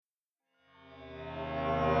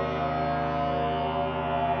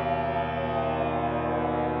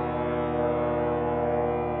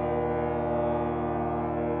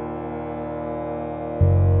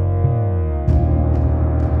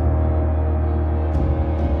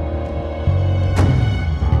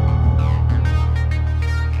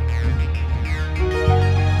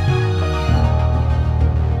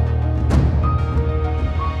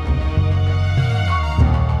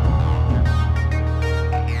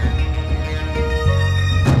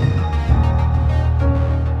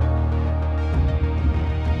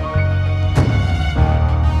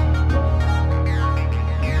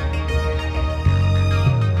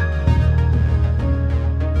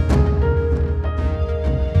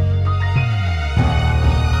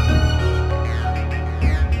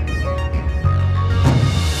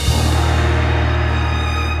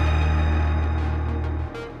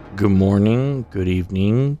Good morning, good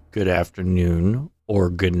evening, good afternoon,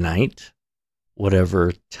 or good night,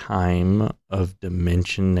 whatever time of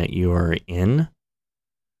dimension that you are in.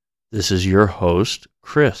 This is your host,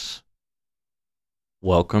 Chris.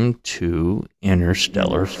 Welcome to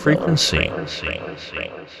Interstellar Frequency.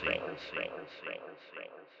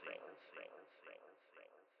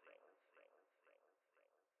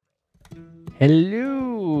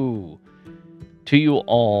 Hello to you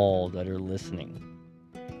all that are listening.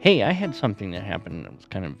 Hey, I had something that happened that was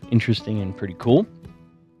kind of interesting and pretty cool.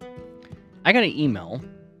 I got an email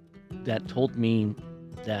that told me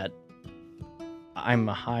that I'm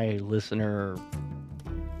a high listener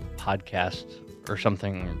podcast or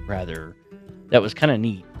something rather. That was kind of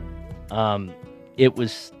neat. It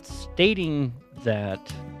was stating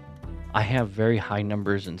that I have very high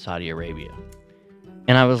numbers in Saudi Arabia.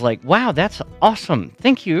 And I was like, wow, that's awesome.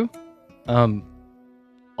 Thank you.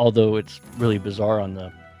 Although it's really bizarre on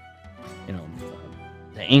the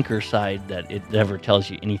anchor side that it never tells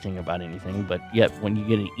you anything about anything, but yet when you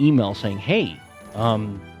get an email saying, hey,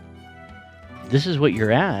 this is what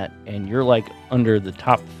you're at, and you're like under the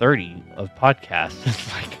top 30 of podcasts,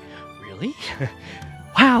 it's like, really?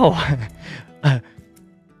 Wow.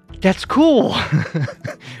 That's cool.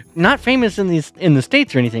 Not famous in the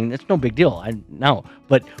States or anything. That's no big deal. I know.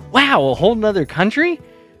 But wow, a whole nother country?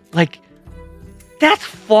 Like, that's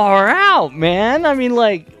far out, man. I mean,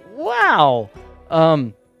 like, wow.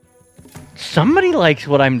 Somebody likes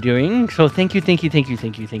what I'm doing, so thank you. I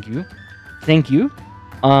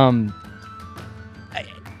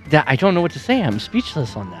don't know what to say. I'm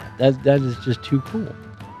speechless on that. That is just too cool.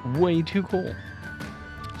 Way too cool.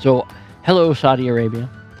 So, hello, Saudi Arabia.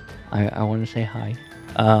 I want to say hi.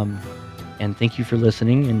 And thank you for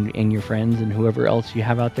listening, and your friends and whoever else you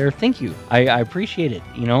have out there. Thank you. I appreciate it.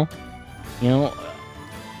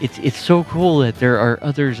 It's so cool that there are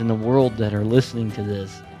others in the world that are listening to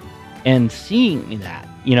this and seeing that,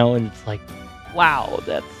 and it's like, wow,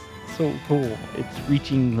 that's so cool. It's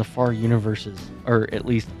reaching the far universes, or at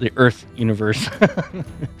least the Earth universe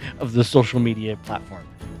of the social media platform.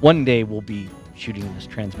 One day we'll be shooting this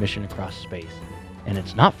transmission across space, and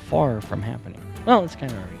it's not far from happening. Well, it's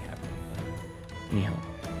kind of already happening, but anyhow,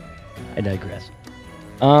 I digress.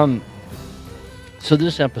 So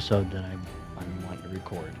this episode that I'm wanting to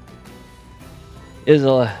record is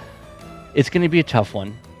it's going to be a tough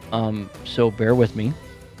one. So bear with me.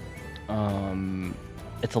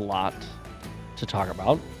 It's a lot to talk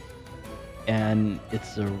about, and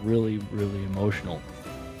it's a really, really emotional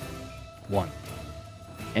one.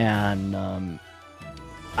 And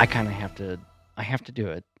I kind of have to do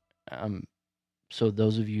it. So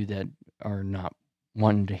those of you that are not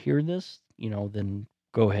wanting to hear this, then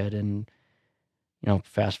go ahead and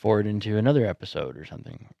fast forward into another episode or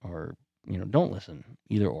something, or don't listen,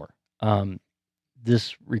 either or.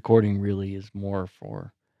 This recording really is more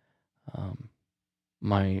for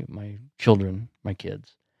my children, my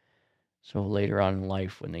kids. So later on in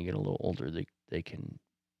life, when they get a little older, they can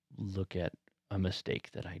look at a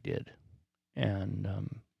mistake that I did and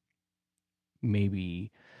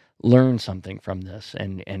maybe learn something from this,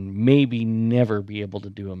 and maybe never be able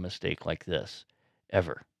to do a mistake like this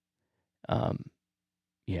ever.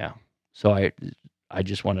 Yeah. So I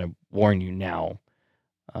just want to warn you now.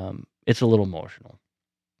 It's a little emotional.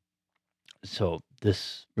 So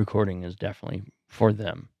this recording is definitely for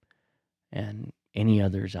them and any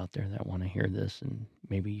others out there that want to hear this, and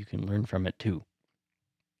maybe you can learn from it too.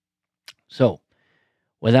 So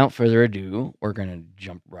without further ado, we're going to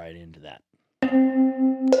jump right into that.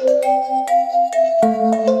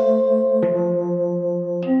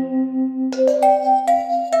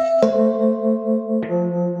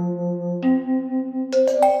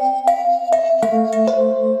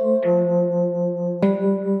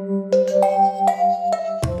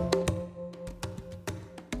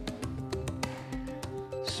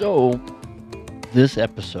 So this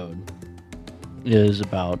episode is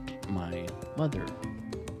about my mother.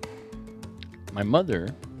 My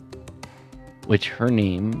mother, which her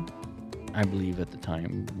name, I believe at the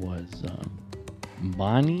time, was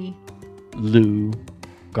Bonnie Lou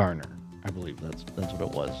Garner. I believe that's what it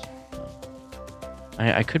was.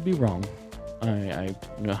 I could be wrong. I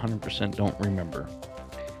 100% don't remember.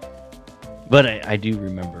 But I do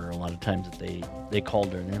remember a lot of times that they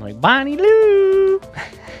called her and they're like, Bonnie Lou!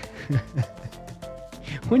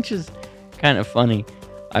 Which is kind of funny.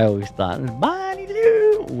 I always thought, Bonnie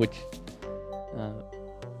Lou! Which,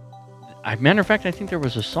 matter of fact, I think there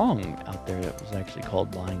was a song out there that was actually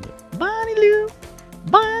called Bonnie Lou. Bonnie Lou!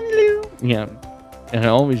 Bonnie Lou! Yeah. And it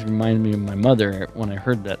always reminded me of my mother when I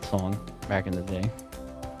heard that song back in the day.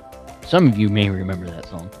 Some of you may remember that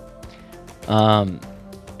song. Um,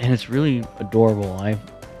 and it's really adorable. I've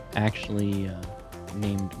actually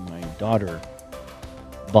named my daughter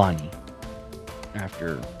Bonnie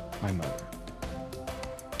after my mother.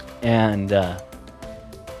 And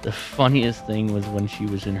the funniest thing was when she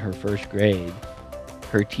was in her first grade,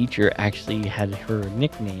 her teacher actually had her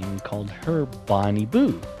nickname called her Bonnie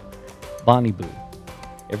Boo. Bonnie Boo.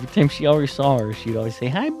 Every time she always saw her, she'd always say,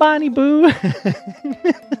 "Hi, Bonnie Boo." A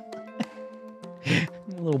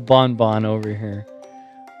little bonbon over here.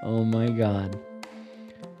 Oh my God.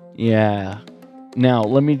 Yeah. Now,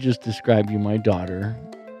 let me just describe you my daughter.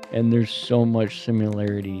 And there's so much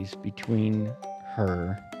similarities between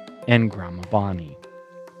her and Grandma Bonnie.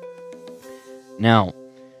 Now,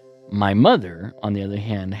 my mother, on the other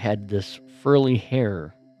hand, had this furry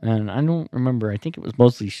hair. And I don't remember, I think it was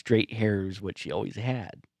mostly straight hair is what she always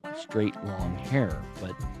had. Straight, long hair.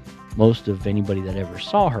 But most of anybody that ever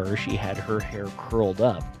saw her, she had her hair curled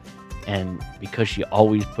up. And because she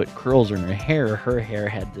always put curls in her hair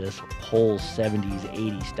had this whole 70s,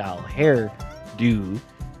 80s style hair do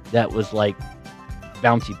that was like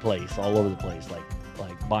bouncy place all over the place, like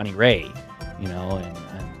Bonnie Ray, and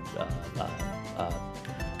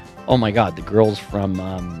oh my God, the girls from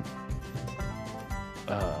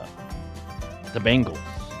the Bengals.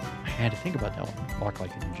 I had to think about that one. Walk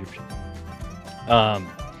like an Egyptian.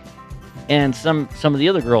 And some of the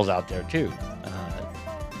other girls out there too.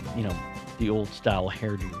 The old style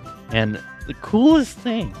hairdo. And the coolest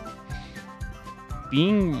thing,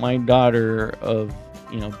 being my daughter of,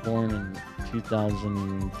 born in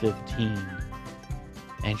 2015,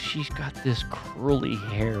 and she's got this curly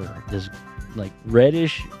hair, this like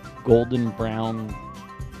reddish golden brown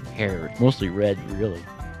hair. It's mostly red, really.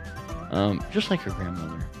 Just like her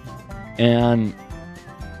grandmother. And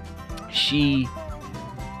she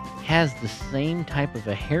has the same type of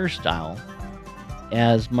a hairstyle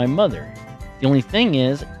as my mother. The only thing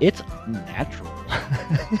is, it's natural.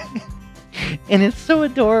 And it's so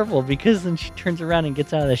adorable because then she turns around and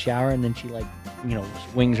gets out of the shower and then she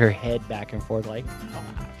swings her head back and forth and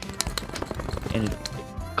it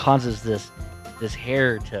causes this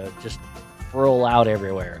hair to just furl out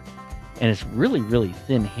everywhere. And it's really, really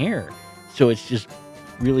thin hair. So it's just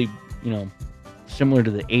really, similar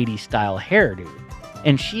to the 80s style hairdo.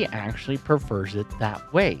 And she actually prefers it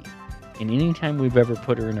that way. And anytime we've ever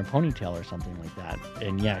put her in a ponytail or something like that,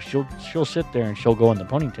 and yeah, she'll sit there and she'll go in the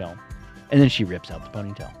ponytail, and then she rips out the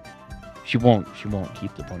ponytail. She won't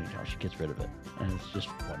keep the ponytail. She gets rid of it, and it's just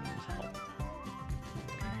funny as hell.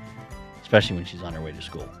 Especially when she's on her way to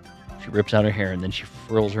school, she rips out her hair and then she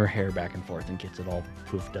furls her hair back and forth and gets it all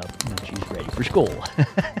poofed up, and she's ready for school.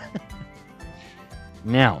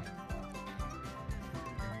 Now,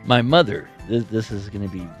 my mother. This is going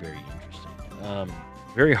to be very interesting.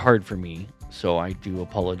 Very hard for me, so I do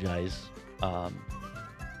apologize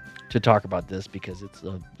to talk about this because it's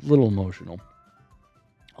a little emotional.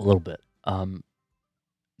 A little bit.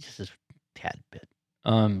 Just a tad bit.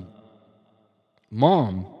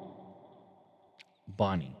 Mom,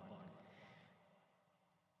 Bonnie.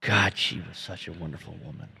 God, she was such a wonderful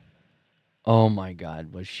woman. Oh my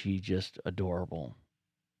God, was she just adorable.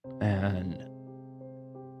 And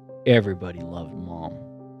everybody loved Mom.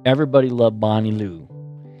 Everybody loved Bonnie Lou.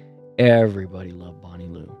 Everybody loved Bonnie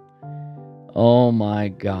Lou. Oh my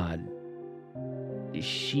God.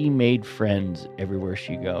 She made friends everywhere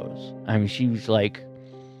she goes. I mean, she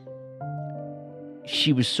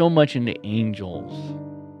was so much into angels.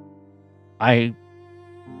 I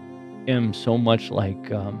am so much like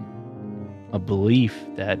a belief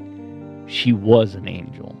that she was an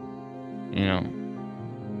angel,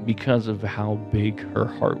 because of how big her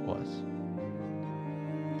heart was.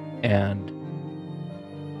 And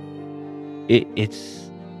it's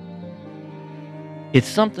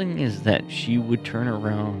something is that she would turn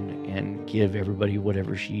around and give everybody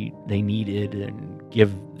whatever they needed and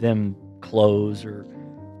give them clothes or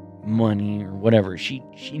money or whatever. She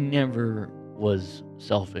never was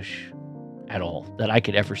selfish at all that I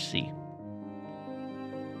could ever see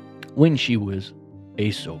when she was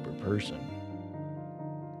a sober person.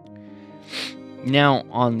 Now,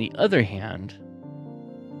 on the other hand,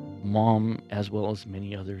 Mom, as well as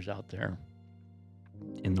many others out there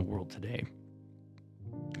in the world today,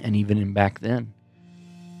 and even in back then,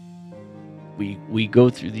 we go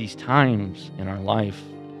through these times in our life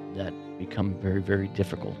that become very, very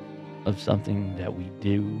difficult of something that we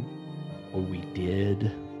do or we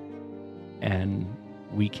did, and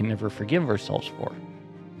we can never forgive ourselves for.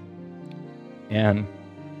 And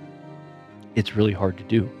it's really hard to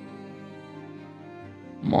do.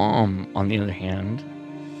 Mom, on the other hand,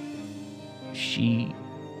 she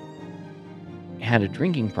had a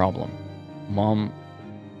drinking problem. Mom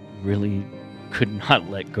really could not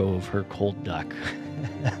let go of her cold duck.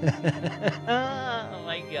 Oh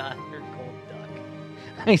my God, her cold duck.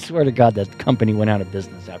 I swear to God, that company went out of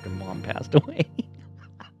business after Mom passed away.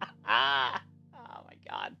 Oh my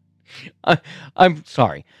God. I'm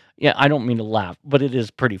sorry. Yeah, I don't mean to laugh, but it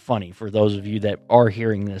is pretty funny. For those of you that are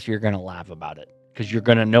hearing this, you're going to laugh about it because you're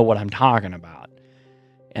going to know what I'm talking about.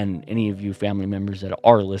 And any of you family members that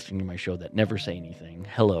are listening to my show that never say anything,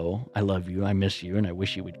 hello, I love you, I miss you, and I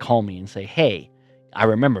wish you would call me and say, hey, I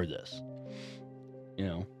remember this. You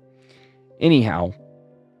know. Anyhow,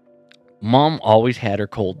 Mom always had her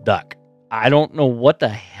cold duck. I don't know what the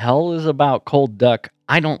hell is about cold duck.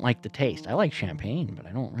 I don't like the taste. I like champagne, but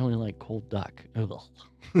I don't really like cold duck. Ugh.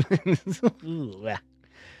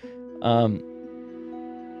 um,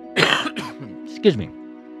 excuse me.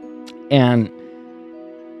 And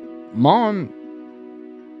Mom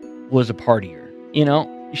was a partier. You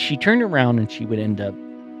know, she turned around and she would end up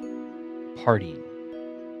partying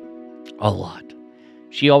a lot.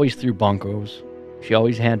 She always threw bunkos. She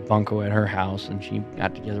always had bunko at her house, and she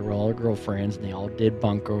got together with all her girlfriends, and they all did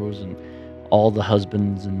bunkos, and all the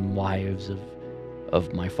husbands and wives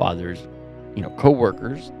of my father's,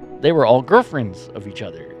 co-workers, they were all girlfriends of each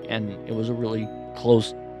other, and it was a really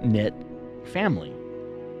close-knit family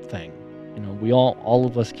thing. We all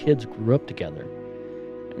of us kids grew up together.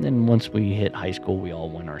 And then once we hit high school, we all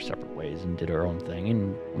went our separate ways and did our own thing,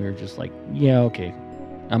 and we were just like, yeah, okay,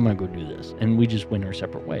 I'm going to go do this. And we just went our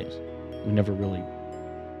separate ways. We never really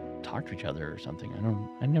talked to each other or something.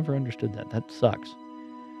 I never understood that. That sucks.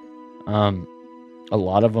 A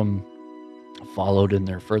lot of them followed in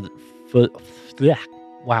their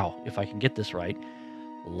wow, if I can get this right.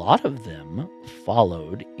 A lot of them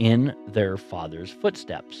followed in their father's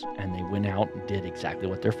footsteps, and they went out and did exactly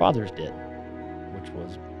what their fathers did, which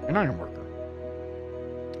was an iron worker.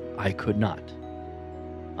 I could not.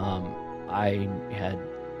 I had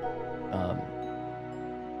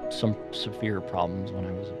some severe problems when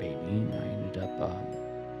I was a baby, and I ended up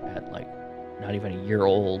at not even a year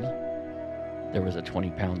old. There was a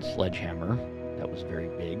 20-pound sledgehammer that was very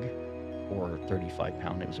big, or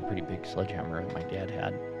 35-pound. It was a pretty big sledgehammer that my dad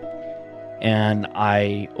had. And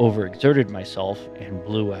I overexerted myself and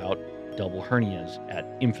blew out double hernias at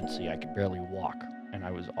infancy. I could barely walk, and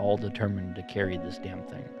I was all determined to carry this damn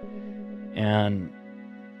thing. And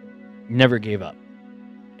never gave up.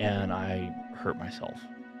 And I hurt myself.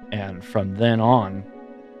 And from then on,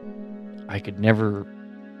 I could never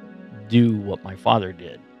do what my father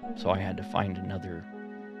did. So I had to find another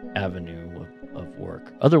avenue of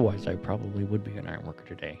work. Otherwise, I probably would be an iron worker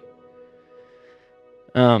today.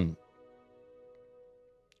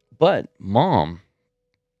 But Mom,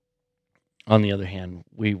 on the other hand,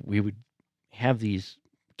 we would have these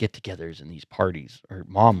get-togethers and these parties. Or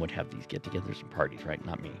Mom would have these get-togethers and parties, right?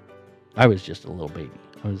 Not me. I was just a little baby.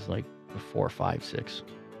 I was like 4, 5, 6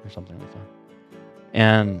 or something like that.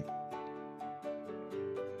 And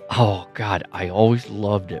oh God, I always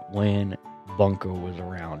loved it when Bunko was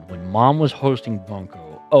around. When Mom was hosting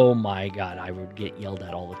Bunko, oh my God, I would get yelled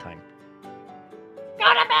at all the time. Go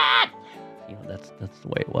to bed! That's the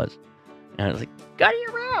way it was. And I was like, go to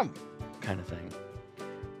your room! Kind of thing.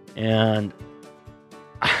 And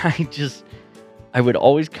I would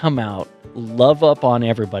always come out, love up on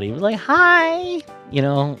everybody. It was like, hi!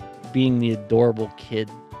 Being the adorable kid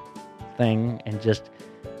thing, and just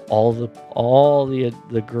all the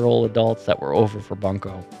girl adults that were over for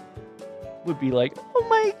Bunko would be like, oh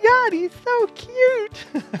my God, he's so cute.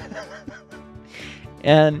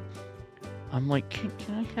 And I'm like, can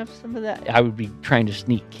I have some of that? I would be trying to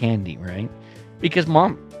sneak candy, right? Because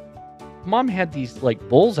mom had these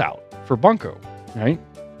bowls out for Bunko, right?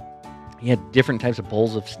 He had different types of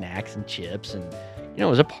bowls of snacks and chips, and it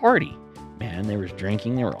was a party. Man, there was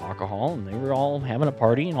drinking, there were alcohol, and they were all having a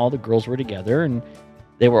party, and all the girls were together, and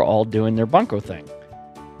they were all doing their Bunko thing.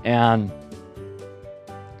 And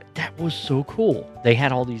that was so cool. They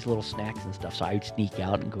had all these little snacks and stuff, so I would sneak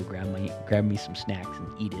out and go grab me some snacks and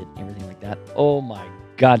eat it and everything like that. Oh my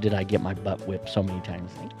God, did I get my butt whipped so many times.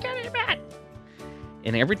 Get in bed!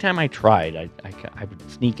 And every time I tried, I would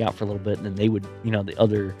sneak out for a little bit, and then they would,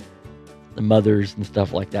 the mothers and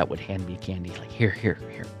stuff like that would hand me candy. Like, here,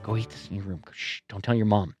 go eat this in your room. Shh, don't tell your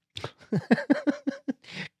mom.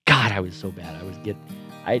 God, I was so bad.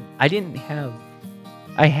 I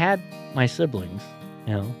had my siblings,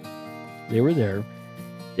 they were there.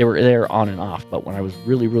 They were there on and off, but when I was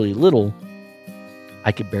really, really little,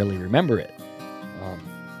 I could barely remember it.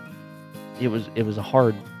 It was a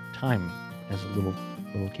hard time as a little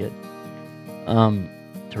kid,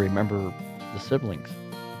 to remember the siblings.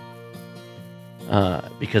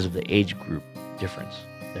 because of the age group difference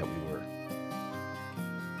that we were.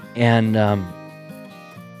 And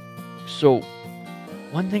so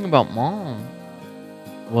one thing about mom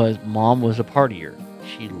was a partier.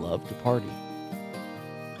 She loved to party.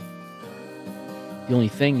 The only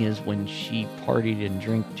thing is when she partied and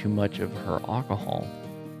drank too much of her alcohol,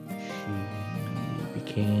 she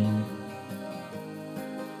became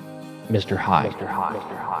Mr. Hyde.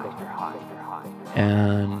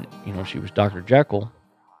 And, she was Dr. Jekyll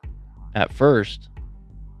at first,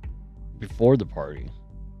 before the party.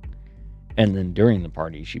 And then during the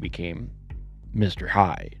party, she became Mr.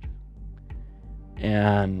 Hyde.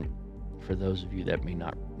 And for those of you that may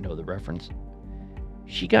not know the reference,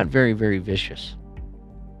 she got very, very vicious.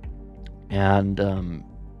 And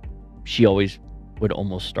she always would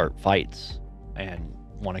almost start fights and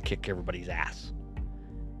want to kick everybody's ass.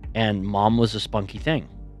 And mom was a spunky thing.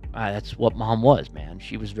 That's what mom was, man.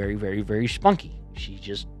 She was very, very, very spunky. She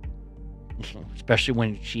just, especially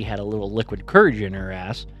when she had a little liquid courage in her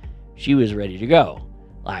ass, she was ready to go.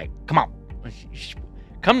 Like, come on.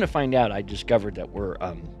 Come to find out, I discovered that we're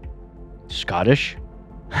Scottish.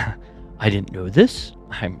 I didn't know this.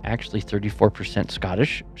 I'm actually 34%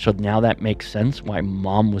 Scottish. So now that makes sense why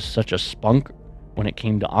mom was such a spunk when it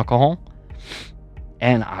came to alcohol.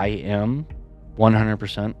 And I am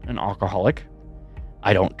 100% an alcoholic.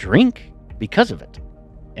 I don't drink because of it.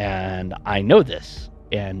 And I know this.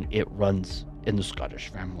 And it runs in the Scottish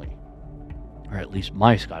family. Or at least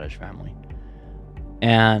my Scottish family.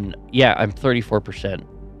 And yeah, I'm 34%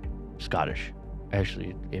 Scottish.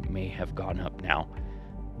 Actually, it may have gone up now.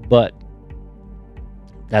 But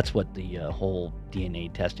that's what the whole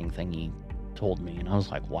DNA testing thingy told me. And I was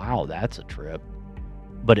like, wow, that's a trip.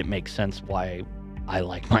 But it makes sense why I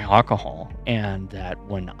like my alcohol. And that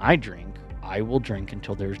when I drink, I will drink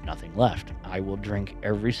until there's nothing left. I will drink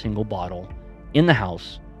every single bottle in the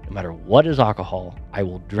house. No matter what is alcohol, I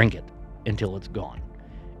will drink it until it's gone.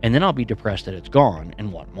 And then I'll be depressed that it's gone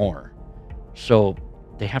and want more. So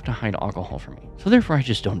they have to hide alcohol from me. So therefore, I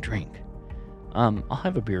just don't drink. I'll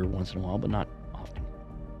have a beer once in a while, but not often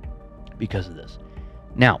because of this.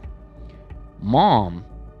 Now, mom,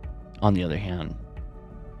 on the other hand,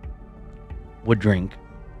 would drink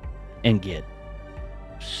and get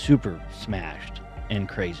super smashed and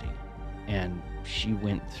crazy. And she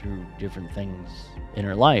went through different things in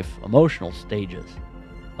her life, emotional stages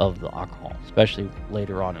of the alcohol, especially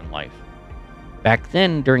later on in life. Back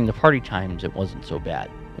then, during the party times, it wasn't so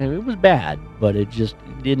bad. It was bad, but it just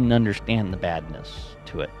didn't understand the badness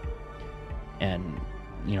to it. And,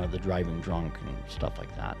 the driving drunk and stuff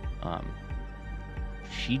like that.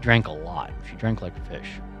 She drank a lot. She drank like a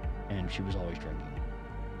fish. And she was always drinking.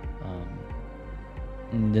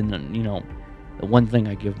 And then, the one thing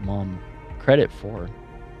I give mom credit for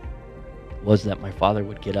was that my father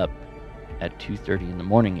would get up at 2:30 in the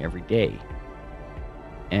morning every day.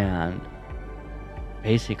 And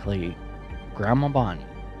basically, Grandma Bonnie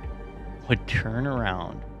would turn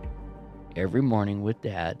around every morning with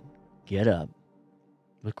Dad, get up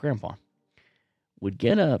with Grandpa, would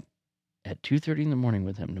get up at 2:30 in the morning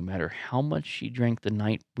with him, no matter how much she drank the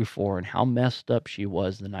night before and how messed up she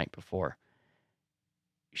was the night before.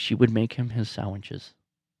 She would make him his sandwiches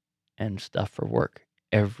and stuff for work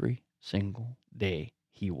every single day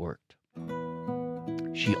he worked.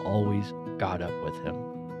 She always got up with him,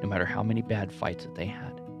 no matter how many bad fights that they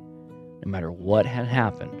had. No matter what had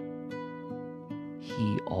happened,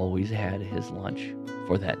 he always had his lunch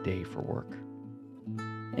for that day for work.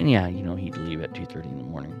 And yeah, he'd leave at 2:30 in the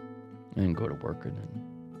morning and then go to work and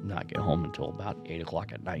then not get home until about 8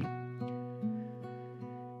 o'clock at night.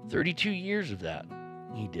 32 years of that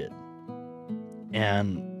he did.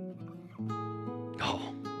 And,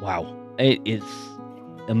 oh, wow. It's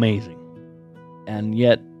amazing. And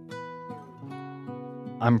yet,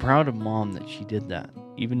 I'm proud of Mom that she did that,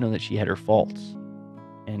 even though that she had her faults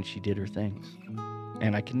and she did her things.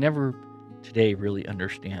 And I can never today really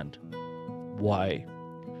understand why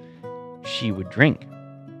she would drink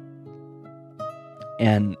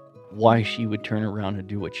and why she would turn around and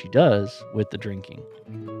do what she does with the drinking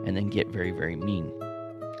and then get very, very mean.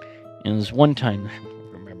 And this one time, I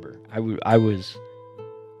remember, I was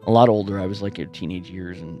a lot older. I was like in teenage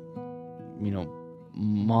years, and,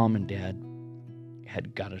 Mom and Dad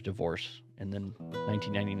had got a divorce. And then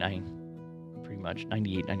 1999, pretty much,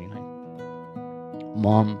 98, 99,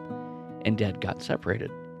 Mom and Dad got separated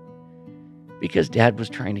because Dad was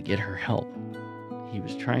trying to get her help.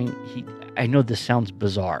 I know this sounds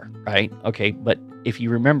bizarre, right? Okay, but if you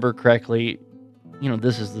remember correctly,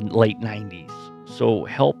 this is the late 90s. So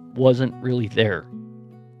help wasn't really there.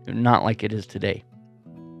 Not like it is today.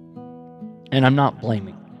 And I'm not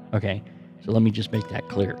blaming, okay? So let me just make that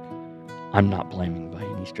clear. I'm not blaming by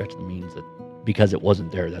any stretch of the means that because it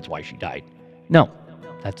wasn't there, that's why she died. No,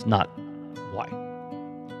 that's not why.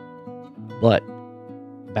 But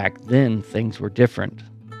back then, things were different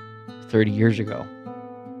 30 years ago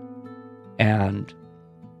and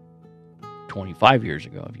 25 years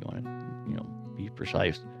ago, if you want to, be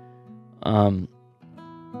precise.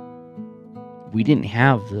 We didn't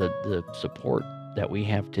have the support that we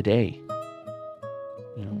have today.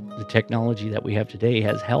 The technology that we have today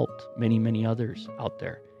has helped many, many others out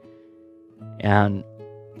there. And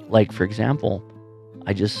like, for example,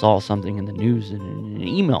 I just saw something in the news in an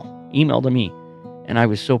email to me, and I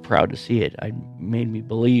was so proud to see it. It made me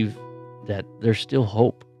believe that there's still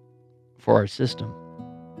hope for our system.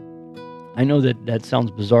 I know that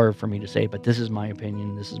sounds bizarre for me to say, but this is my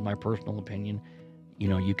opinion. This is my personal opinion.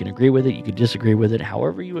 You can agree with it. You could disagree with it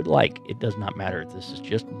however you would like. It does not matter. This is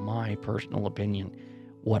just my personal opinion,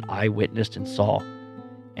 what I witnessed and saw,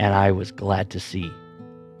 and I was glad to see.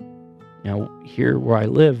 Now, here where I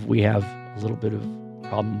live, we have a little bit of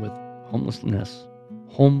problem with homelessness,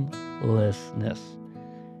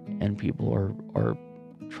 and people are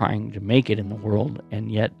trying to make it in the world,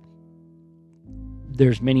 and yet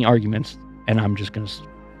there's many arguments, and I'm just going to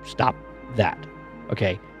stop that.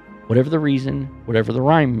 Okay, whatever the reason, whatever the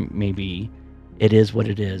rhyme may be, it is what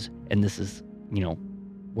it is, and this is,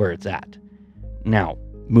 where it's at. Now,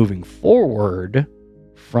 moving forward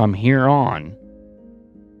from here on,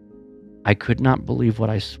 I could not believe what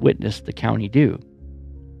I witnessed the county do.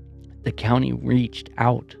 The county reached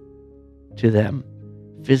out to them,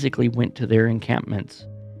 physically went to their encampments,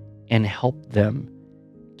 and helped them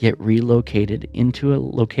get relocated into a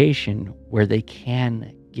location where they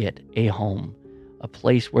can get a home, a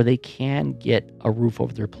place where they can get a roof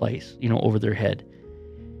over their place, over their head.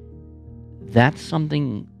 That's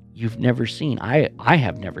something you've never seen. I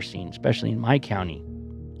have never seen, especially in my county.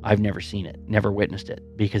 I've never seen it, never witnessed it,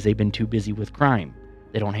 because they've been too busy with crime.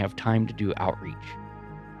 They don't have time to do outreach.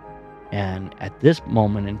 And at this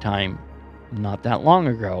moment in time, not that long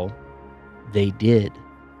ago, they did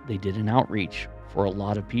an outreach for a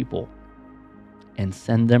lot of people and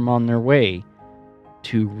send them on their way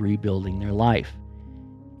to rebuilding their life.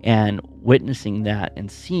 And witnessing that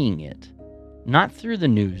and seeing it, not through the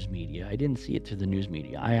news media. I didn't see it through the news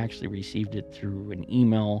media. I actually received it through an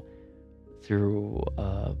email, through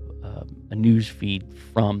a news feed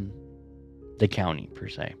from the county, per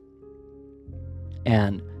se.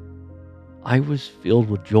 And I was filled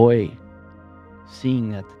with joy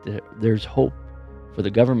seeing that there's hope for the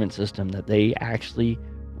government system, that they actually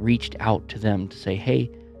reached out to them to say, hey,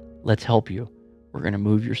 let's help you. We're going to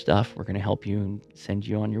move your stuff. We're going to help you and send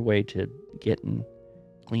you on your way to getting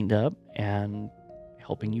cleaned up and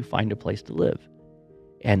helping you find a place to live.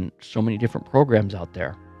 And so many different programs out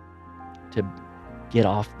there to get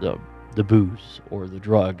off the booze or the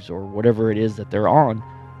drugs or whatever it is that they're on.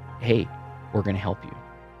 Hey, we're going to help you.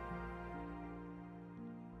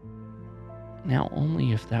 Now,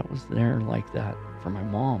 only if that was there like that for my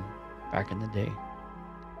mom back in the day,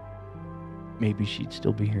 maybe she'd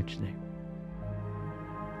still be here today.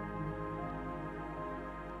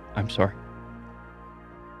 I'm sorry.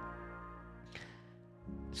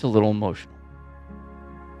 It's a little emotional.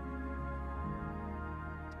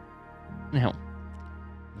 Now,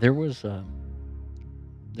 there was a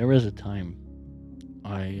time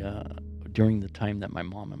during the time that my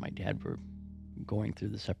mom and my dad were going through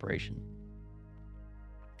the separation,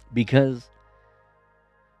 because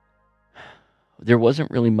there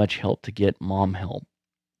wasn't really much help to get mom help,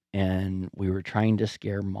 and we were trying to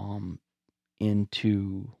scare mom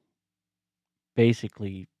into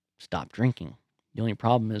basically stop drinking. The only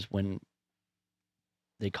problem is when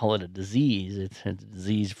they call it a disease, it's a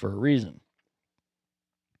disease for a reason.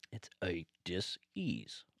 It's a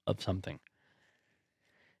dis-ease of something.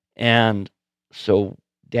 And so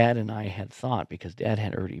Dad and I had thought, because Dad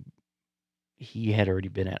had already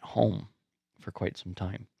been at home for quite some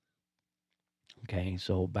time. Okay,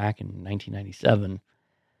 so back in 1997,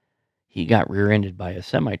 he got rear-ended by a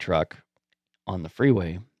semi-truck on the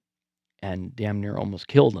freeway and damn near almost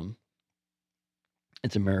killed him.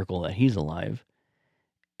 It's a miracle that he's alive.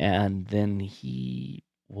 And then he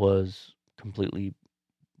was completely,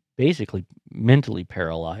 basically mentally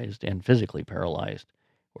paralyzed and physically paralyzed,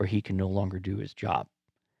 where he can no longer do his job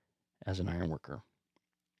as an iron worker.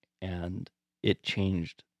 And it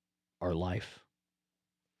changed our life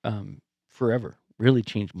forever. Really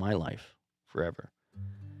changed my life forever.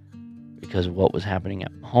 Because of what was happening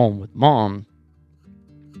at home with mom,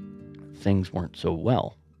 things weren't so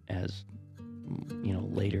well as,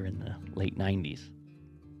 later in the late 90s.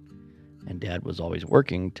 And Dad was always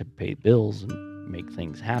working to pay bills and make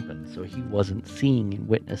things happen. So he wasn't seeing and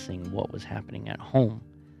witnessing what was happening at home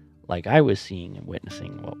like I was seeing and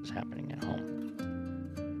witnessing what was happening at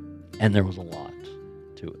home. And there was a lot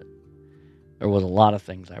to it. There was a lot of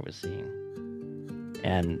things I was seeing.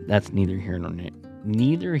 And that's neither here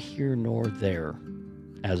nor there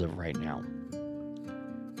as of right now.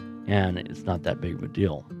 And it's not that big of a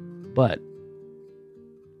deal. But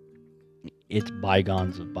it's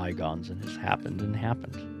bygones of bygones, and it's happened and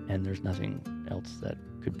happened. And there's nothing else that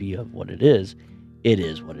could be of what it is. It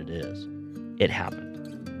is what it is. It happened.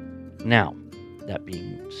 Now, that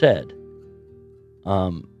being said,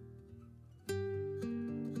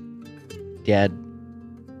 Dad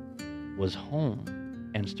was home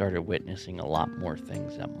and started witnessing a lot more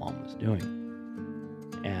things that Mom was doing.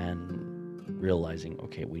 And realizing,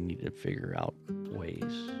 okay, we need to figure out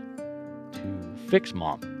ways to fix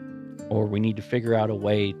Mom. Or we need to figure out a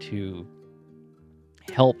way to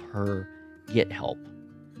help her get help.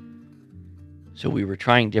 So we were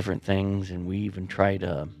trying different things, and we even tried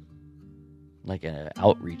an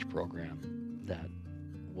outreach program that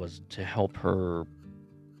was to help her,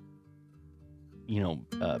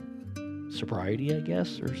 sobriety, I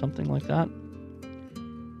guess, or something like that.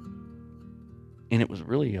 And it was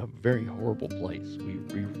really a very horrible place. We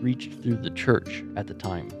reached through the church at the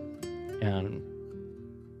time and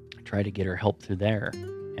tried to get her help through there.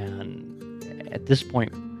 And at this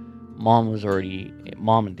point, Mom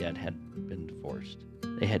and Dad had been divorced.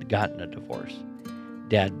 They had gotten a divorce.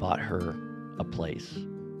 Dad bought her a place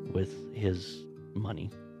with his money.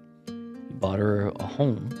 He bought her a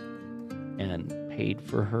home and paid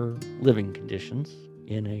for her living conditions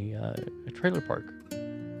in a trailer park.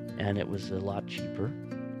 And it was a lot cheaper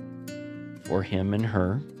for him and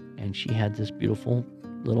her. And she had this beautiful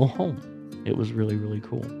little home. It was really, really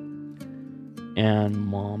cool. And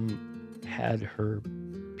Mom had her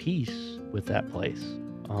peace with that place.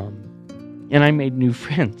 And I made new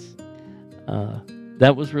friends.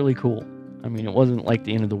 That was really cool. I mean, it wasn't like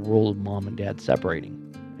the end of the world of Mom and Dad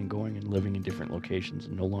separating and going and living in different locations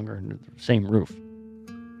and no longer under the same roof.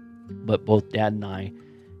 But both Dad and I,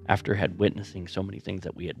 after witnessing so many things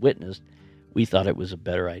that we had witnessed, we thought it was a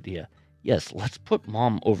better idea. Yes, let's put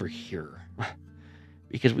Mom over here.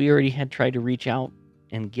 Because we already had tried to reach out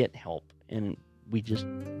and get help. And we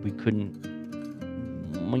couldn't,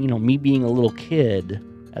 me being a little kid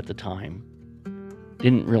at the time,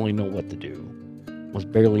 didn't really know what to do. Was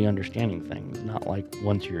barely understanding things. Not like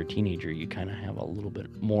once you're a teenager, you kind of have a little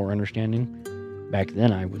bit more understanding. Back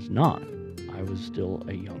then, I was not. I was still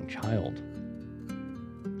a young child.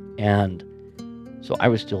 And so I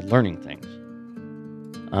was still learning things.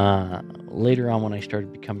 Later on, when I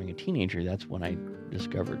started becoming a teenager, that's when I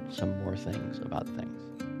discovered some more things about things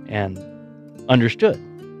and understood.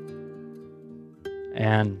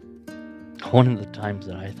 And one of the times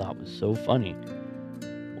that I thought was so funny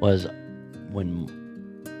was when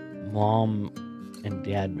Mom and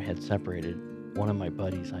Dad had separated. One of my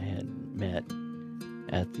buddies I had met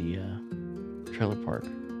at the trailer park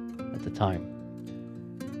at the time.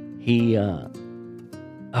 He,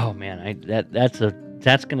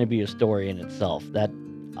 that's going to be a story in itself. That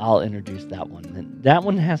I'll introduce that one. And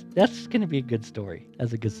that's going to be a good story.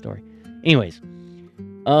 That's a good story. Anyways,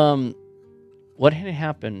 what had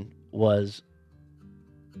happened was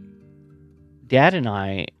Dad and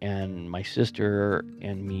I and my sister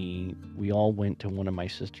and me, we all went to one of my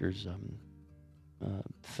sister's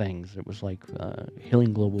things. It was like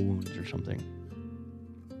healing global wounds or something.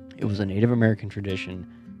 It was a Native American tradition,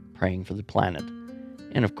 praying for the planet.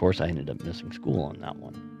 And of course, I ended up missing school on that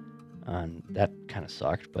one. And that kind of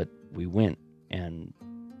sucked, but we went. And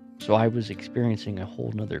so I was experiencing a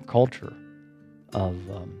whole nother culture of,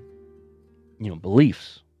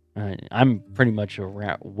 beliefs. I'm pretty much a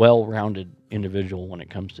well-rounded individual when it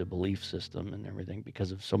comes to belief system and everything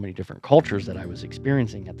because of so many different cultures that I was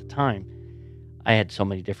experiencing at the time. I had so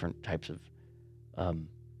many different types of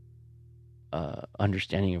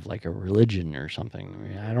understanding of like a religion or something. I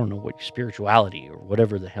mean, I don't know what spirituality or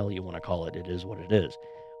whatever the hell you want to call it. It is what it is.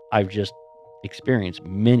 I've just experienced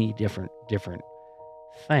many different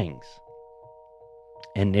things.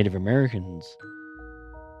 And Native Americans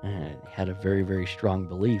had a very, very strong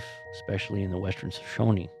belief, especially in the Western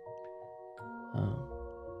Shoshone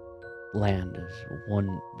land, is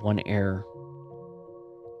one air,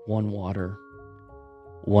 one water,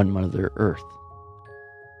 one Mother Earth.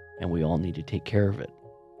 And we all need to take care of it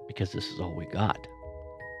because this is all we got.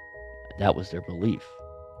 That was their belief.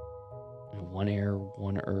 One air,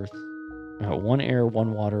 one earth, one air,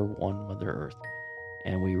 one water, one Mother Earth.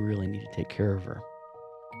 And we really need to take care of her.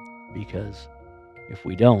 Because if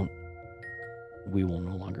we don't, we will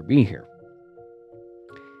no longer be here.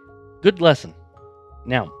 Good lesson.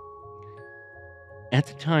 Now, at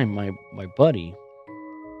the time, my buddy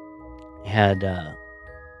had, I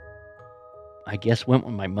guess, went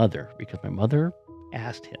with my mother because my mother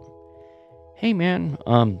asked him, "Hey, man,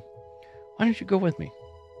 why don't you go with me?"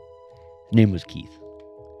 His name was Keith.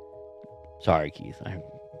 Sorry, Keith, I'm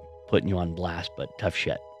putting you on blast, but tough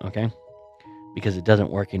shit, okay? Because it doesn't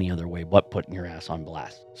work any other way but putting your ass on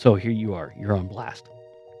blast. So here you are, you're on blast.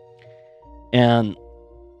 And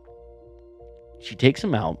she takes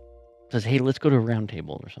him out, says, "Hey, let's go to a round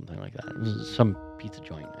table," or something like that. It was some pizza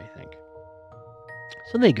joint, I think.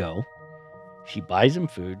 So they go. She buys him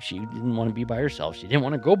food. She didn't want to be by herself. She didn't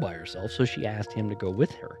want to go by herself, so she asked him to go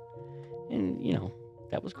with her. And,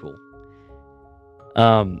 that was cool.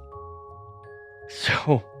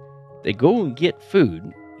 So they go and get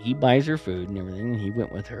food. He buys her food and everything, and he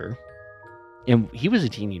went with her. And he was a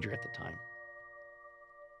teenager at the time.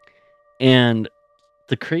 And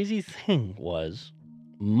the crazy thing was,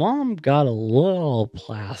 Mom got a little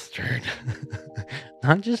plastered.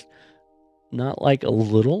 Not like a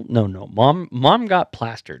little. No. Mom got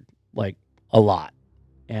plastered, like a lot.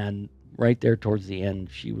 And right there towards the end,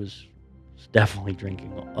 she was definitely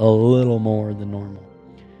drinking a little more than normal.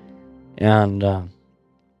 And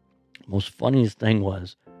most funniest thing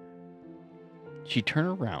was, she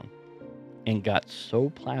turned around and got so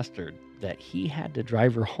plastered that he had to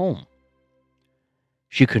drive her home.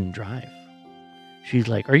 She couldn't drive. She's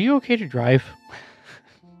like, "Are you okay to drive?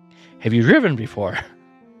 Have you driven before?"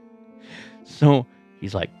 So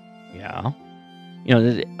he's like, "Yeah."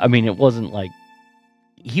 It wasn't like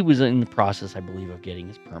he was in the process, I believe, of getting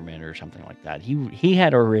his permit or something like that. He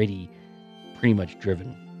had already pretty much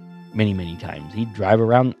driven many, many times. He'd drive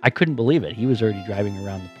around. I couldn't believe it. He was already driving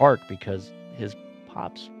around the park because his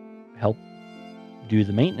pops helped do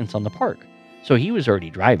the maintenance on the park. So he was already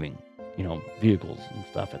driving, vehicles and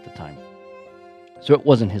stuff at the time. So it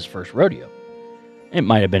wasn't his first rodeo. It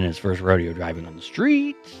might have been his first rodeo driving on the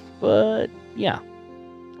streets, but yeah,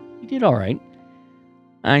 he did all right.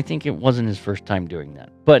 I think it wasn't his first time doing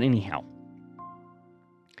that. But anyhow,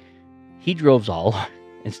 he drove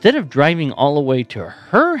instead of driving all the way to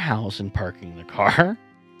her house and parking the car,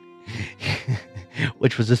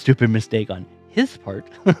 which was a stupid mistake on his part.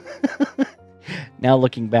 Now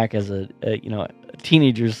looking back as a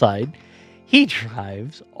teenager's side, he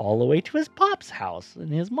drives all the way to his pop's house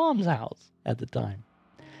and his mom's house at the time,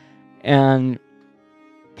 and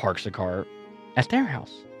parks the car at their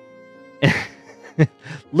house.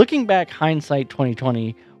 Looking back, hindsight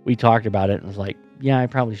 2020, we talked about it and was like, yeah, I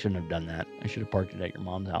probably shouldn't have done that. I should have parked it at your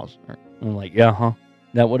mom's house. And I'm like, yeah, huh?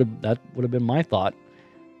 That would have been my thought,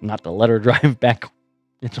 not to let her drive back.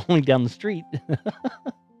 It's only down the street.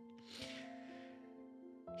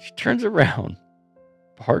 She turns around,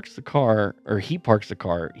 parks the car, or he parks the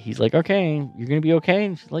car. He's like, "Okay, you're gonna be okay?"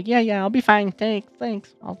 And she's like, "Yeah, I'll be fine.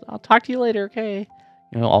 Thanks. I'll talk to you later, okay?"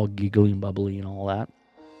 All giggly and bubbly and all that.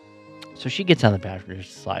 So she gets on the passenger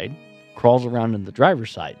side, crawls around in the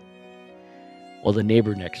driver's side. Well, the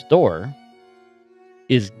neighbor next door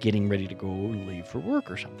is getting ready to go and leave for work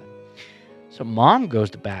or something. So Mom goes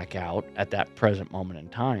to back out at that present moment in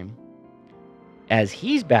time. As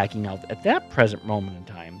he's backing out at that present moment in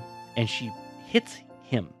time, and she hits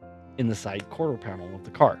him in the side quarter panel of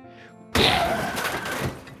the car.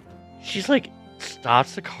 She's like,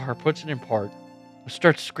 stops the car, puts it in park,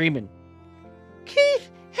 starts screaming,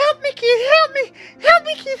 "Keith, help me, Keith, help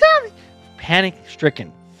me, Keith, help me." Panic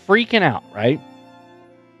stricken, freaking out, right?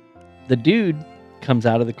 The dude comes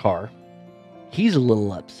out of the car. He's a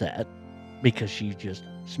little upset because she just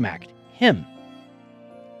smacked him.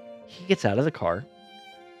 He gets out of the car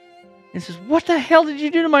and says, "What the hell did you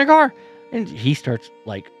do to my car?" And he starts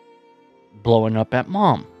blowing up at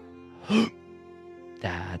Mom.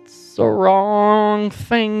 That's the wrong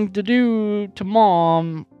thing to do to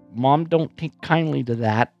Mom. Mom don't take kindly to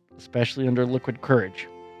that, especially under liquid courage.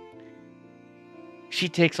 She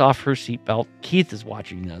takes off her seatbelt. Keith is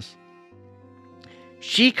watching this.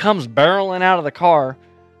 She comes barreling out of the car.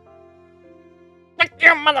 "You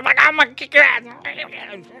motherfucker, I'm gonna kick your ass.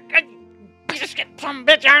 Some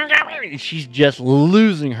bitch." She's just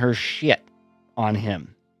losing her shit on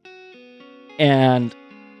him. And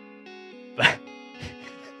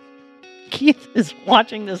Keith is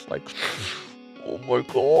watching this like, "Oh my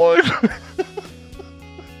God."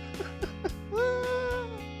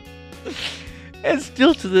 And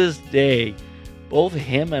still to this day, both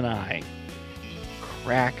him and I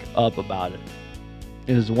crack up about it.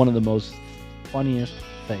 It is one of the most funniest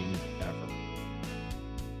things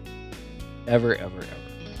ever. Ever.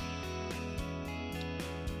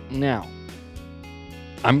 Now,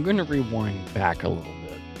 I'm going to rewind back a little bit.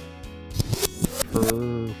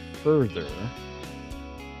 Further.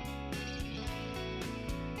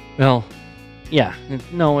 Well, yeah,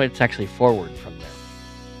 no, it's actually forward from there.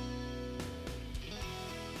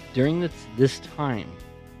 During this time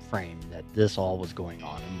frame that this all was going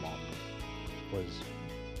on and Mom was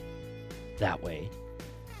that way,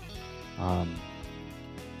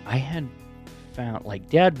 I had found, like,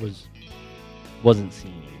 Dad wasn't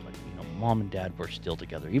seeing anybody. Mom and Dad were still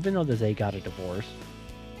together. Even though that they got a divorce,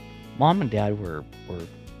 Mom and Dad were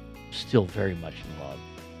still very much in love.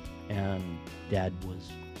 And Dad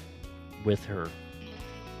was with her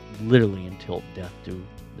literally until death do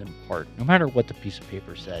them part. No matter what the piece of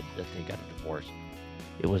paper said that they got a divorce,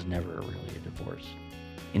 it was never really a divorce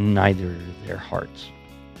in neither of their hearts.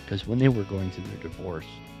 Because when they were going through their divorce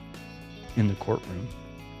in the courtroom,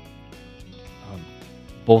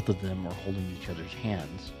 both of them were holding each other's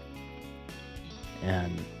hands.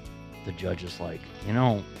 And the judge is like,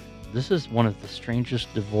 this is one of the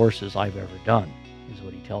strangest divorces I've ever done, is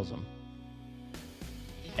what he tells them.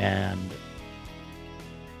 And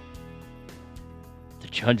the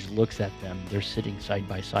judge looks at them. They're sitting side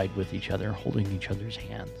by side with each other, holding each other's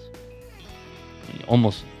hands.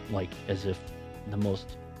 Almost like as if the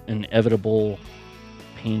most inevitable,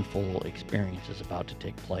 painful experience is about to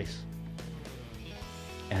take place.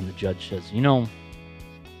 And the judge says,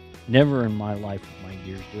 never in my life, of my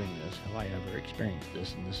years doing this, have I ever experienced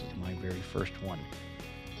this, and this is my very first one.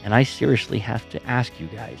 And I seriously have to ask you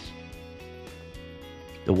guys,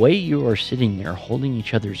 the way you are sitting there holding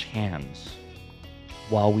each other's hands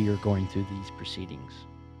while we are going through these proceedings,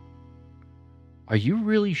 are you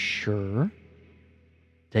really sure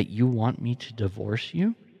that you want me to divorce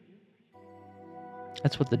you?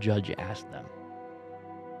 That's what the judge asked them,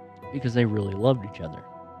 because they really loved each other.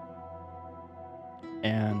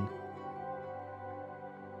 And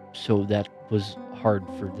so that was hard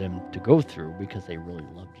for them to go through because they really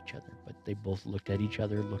loved each other. But they both looked at each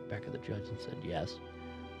other, looked back at the judge and said, yes,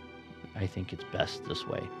 I think it's best this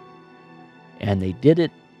way. And they did it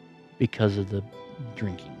because of the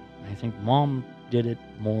drinking. I think Mom did it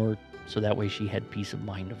more so that way she had peace of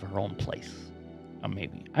mind of her own place.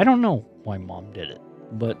 Maybe. I don't know why Mom did it,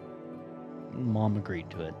 but Mom agreed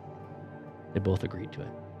to it. They both agreed to it.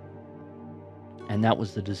 And that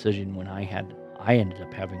was the decision when I ended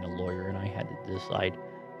up having a lawyer, and I had to decide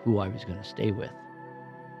who I was going to stay with.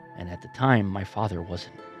 And at the time, my father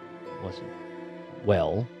wasn't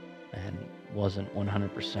well and wasn't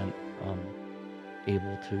 100%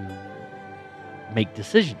 able to make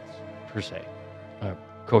decisions, per se,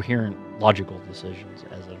 coherent, logical decisions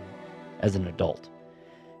as an adult.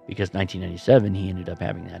 Because 1997, he ended up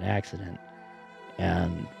having that accident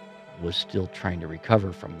and was still trying to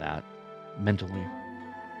recover from that mentally,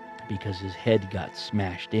 because his head got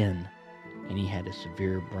smashed in and he had a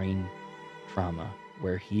severe brain trauma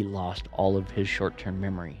where he lost all of his short-term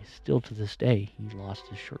memory. Still to this day, he lost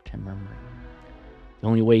his short-term memory. The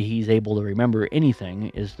only way he's able to remember anything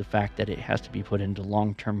is the fact that it has to be put into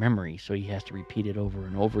long-term memory, so he has to repeat it over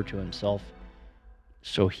and over to himself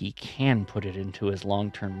so he can put it into his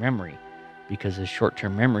long-term memory, because his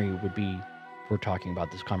short-term memory would be, if we're talking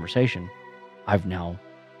about this conversation, I've now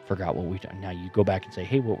forgot what we done. Now you go back and say,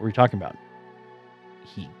 hey, what were we talking about?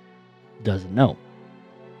 He doesn't know.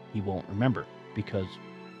 He won't remember, because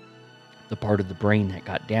the part of the brain that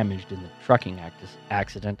got damaged in the trucking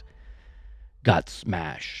accident got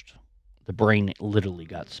smashed. The brain literally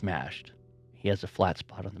got smashed. He has a flat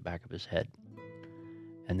spot on the back of his head.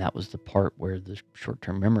 And that was the part where the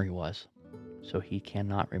short-term memory was. So he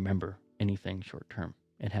cannot remember anything short-term.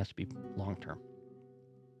 It has to be long-term.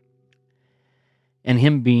 And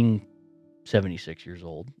him being 76 years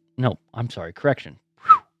old. No, I'm sorry. Correction.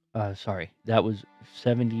 Sorry. That was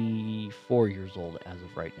 74 years old as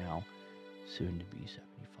of right now. Soon to be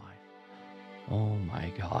 75. Oh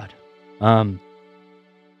my God.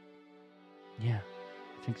 Yeah,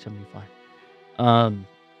 I think 75.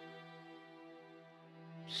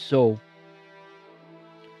 So,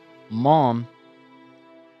 Mom,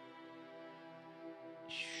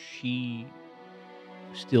 she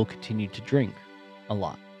still continued to drink a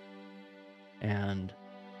lot. And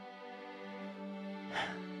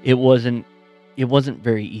it wasn't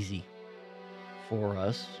very easy for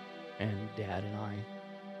us, and Dad and I.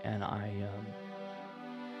 And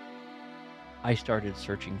I started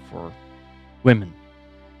searching for women,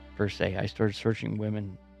 per se. I started searching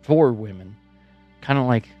for women, kind of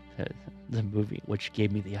like the movie, which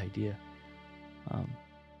gave me the idea.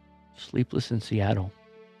 Sleepless in Seattle,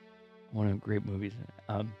 one of the great movies.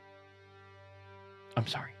 I'm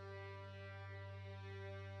sorry.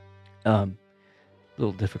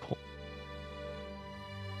 little difficult.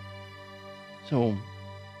 So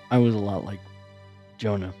I was a lot like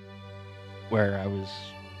Jonah, where I was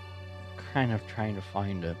kind of trying to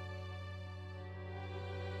find a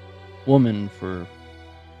woman for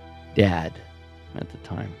Dad at the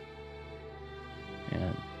time.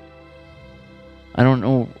 And I don't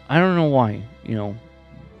know why,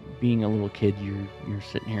 being a little kid, you're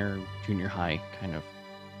sitting here junior high kind of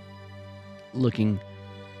looking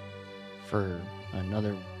for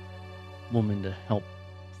another woman to help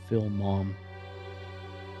fill mom.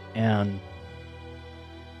 And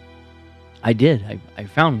I did. I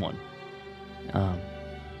found one. Um,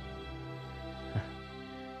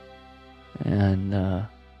 and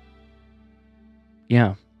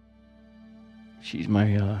yeah, she's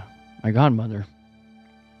my godmother.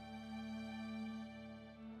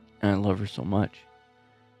 And I love her so much.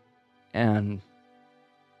 And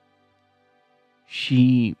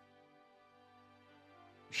she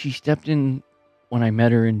stepped in when I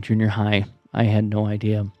met her in junior high. I had no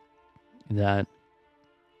idea that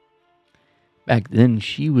back then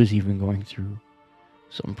she was even going through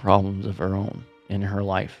some problems of her own in her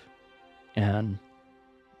life. And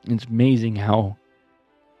it's amazing how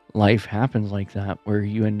life happens like that, where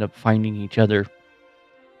you end up finding each other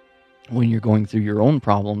when you're going through your own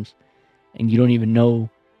problems, and you don't even know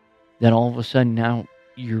that all of a sudden now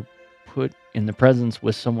you're put in the presence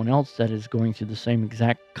with someone else that is going through the same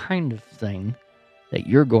exact kind of thing that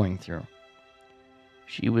you're going through.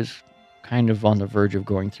 She was kind of on the verge of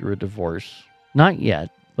going through a divorce. Not yet,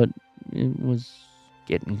 but it was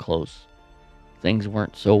getting close. Things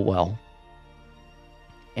weren't so well.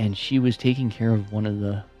 And she was taking care of one of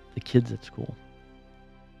the kids at school.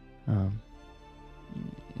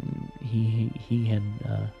 He had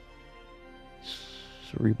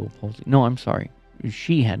cerebral palsy. No, I'm sorry.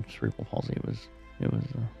 She had cerebral palsy. It was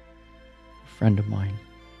a friend of mine.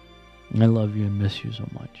 I love you and miss you so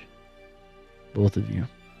much. Both of you.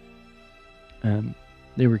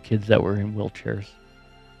 They were kids that were in wheelchairs.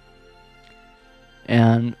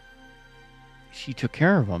 And she took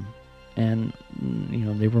care of them. And,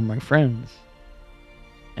 they were my friends.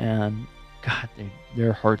 And, God,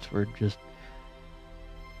 their hearts were just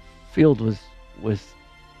filled with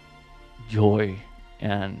joy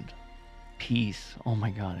and peace. Oh,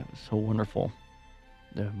 my God, it was so wonderful.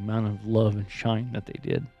 The amount of love and shine that they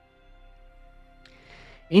did.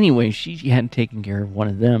 Anyway, she had taken care of one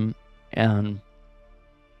of them. And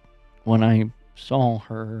when I saw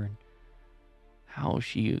her and how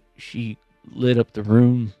she lit up the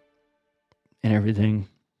room and everything,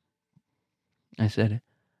 I said,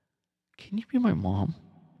 "Can you be my mom?"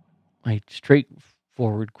 My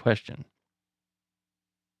straightforward question.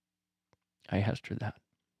 I asked her that.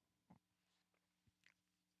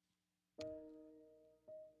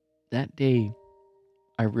 That day,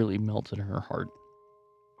 I really melted her heart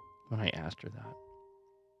when I asked her that.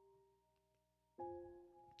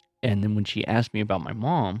 And then when she asked me about my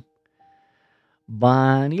mom,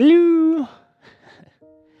 Bonnie Lou,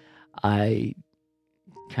 I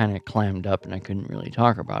kind of clammed up and I couldn't really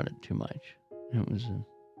talk about it too much. It was a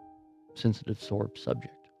sensitive, sore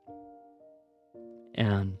subject.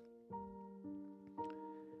 And,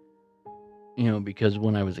 because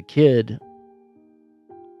when I was a kid,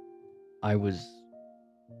 I was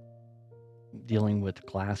dealing with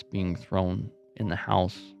glass being thrown in the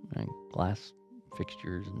house, and glass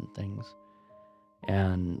fixtures and things,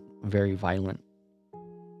 and very violent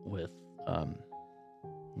with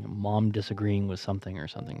mom disagreeing with something or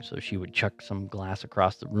something. So she would chuck some glass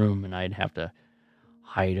across the room and I'd have to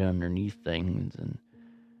hide underneath things, and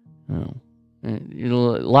a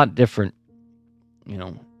lot different,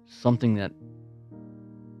 something that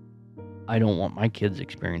I don't want my kids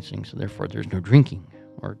experiencing. So therefore there's no drinking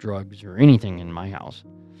or drugs or anything in my house,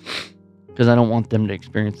 because I don't want them to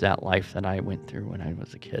experience that life that I went through when I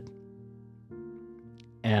was a kid.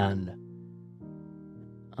 And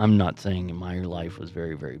I'm not saying my life was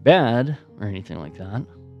very, very bad or anything like that,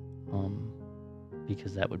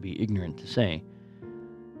 because that would be ignorant to say.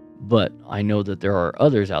 But I know that there are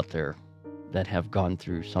others out there that have gone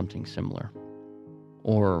through something similar,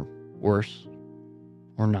 or worse,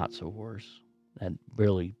 or not so worse, that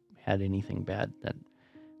barely had anything bad.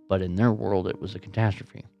 But in their world, it was a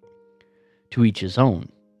catastrophe. To each his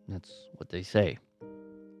own. That's what they say.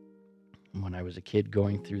 When I was a kid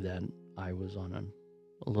going through that, I was on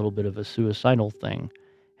a little bit of a suicidal thing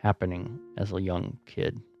happening as a young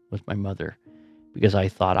kid with my mother, because I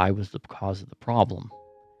thought I was the cause of the problem.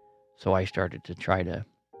 So I started to try to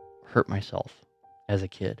hurt myself as a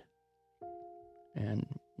kid, and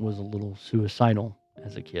was a little suicidal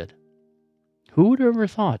as a kid. Who would have ever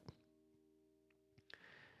thought?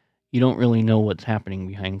 You don't really know what's happening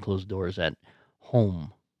behind closed doors at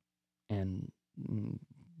home, and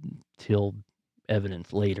till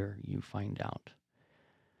evidence later you find out.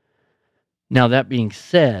 Now, that being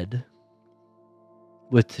said,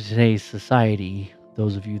 with today's society,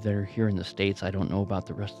 those of you that are here in the States, I don't know about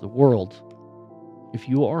the rest of the world, if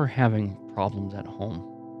you are having problems at home,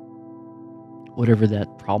 whatever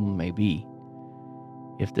that problem may be,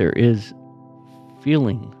 if there is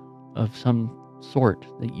feeling of some sort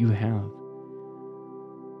that you have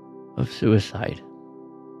of suicide,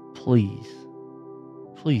 please,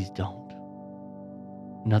 please don't.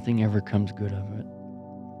 Nothing ever comes good of it,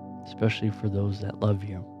 especially for those that love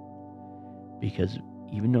you. Because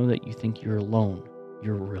even though that you think you're alone,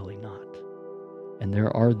 you're really not. And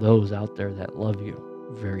there are those out there that love you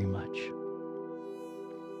very much.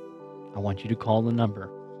 I want you to call the number.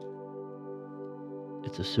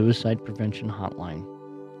 It's a suicide prevention hotline.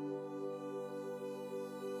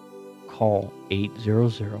 Call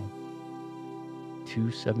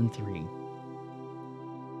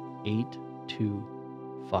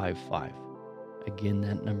 800-273-8255. Again,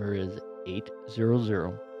 that number is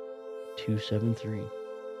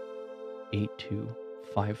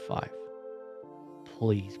 800-273-8255.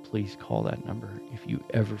 Please, please call that number if you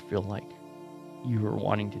ever feel like you are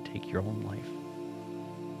wanting to take your own life.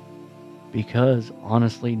 Because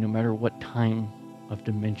honestly, no matter what time of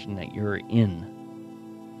dimension that you're in,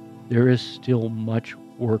 there is still much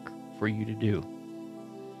work for you to do.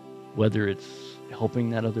 Whether it's helping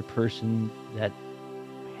that other person that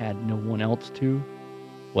had no one else to,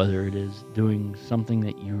 whether it is doing something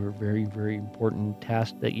that you are very, very important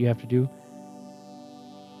task that you have to do.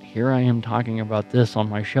 Here I am talking about this on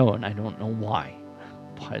my show, and I don't know why,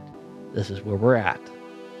 but this is where we're at.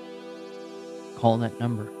 Call that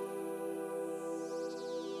number.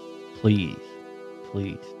 Please,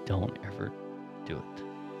 please don't ever do it.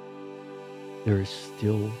 There is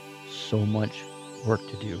still so much work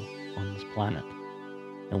to do on this planet,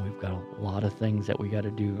 and we've got a lot of things that we got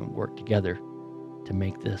to do and work together to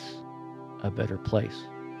make this a better place.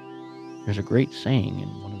 There's a great saying in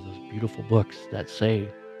one of those beautiful books that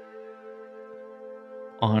say,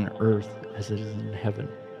 on earth as it is in heaven.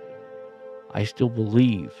 I still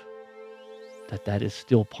believe that that is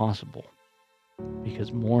still possible,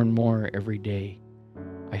 because more and more every day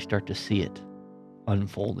I start to see it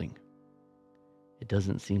unfolding. It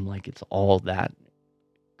doesn't seem like it's all that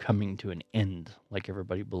coming to an end like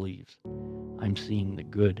everybody believes. I'm seeing the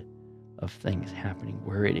good of things happening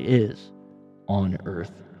where it is on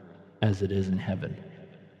earth as it is in heaven.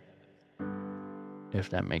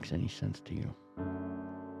 If that makes any sense to you.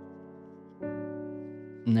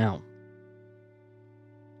 Now,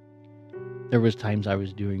 there was times I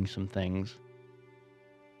was doing some things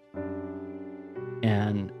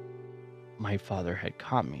and my father had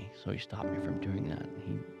caught me, so he stopped me from doing that.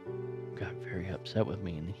 He got very upset with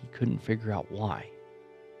me and he couldn't figure out why.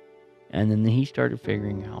 And then he started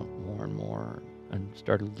figuring out more and more and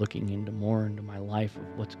started looking into more into my life of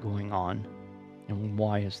what's going on and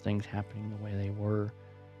why is things happening the way they were,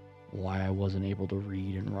 why I wasn't able to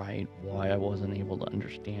read and write, why I wasn't able to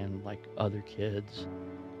understand like other kids.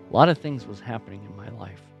 A lot of things was happening in my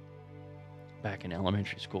life back in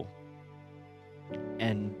elementary school.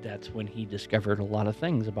 And that's when he discovered a lot of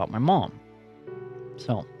things about my mom.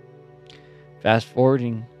 So, fast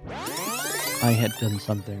forwarding, I had done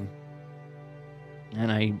something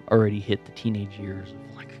and I already hit the teenage years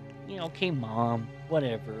of like, okay, mom,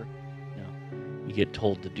 whatever. You get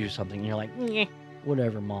told to do something and you're like,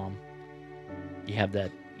 whatever, mom.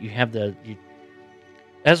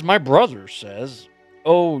 As my brother says,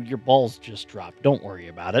 oh, your balls just dropped. Don't worry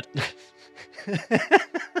about it.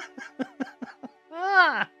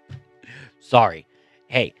 Sorry.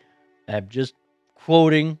 Hey, I'm just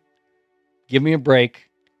quoting. Give me a break.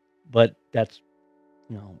 But that's,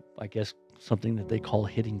 I guess something that they call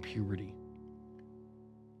hitting puberty.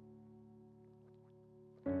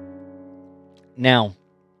 Now,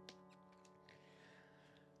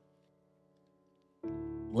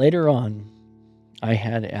 later on, I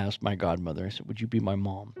had asked my godmother, I said, would you be my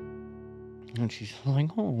mom? And she's like,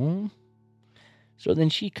 oh. So then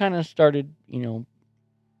she kind of started,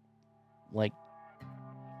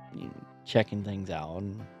 checking things out.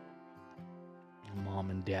 And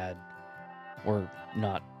mom and dad were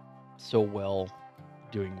not so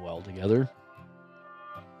doing well together.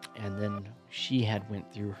 And then she had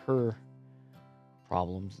went through her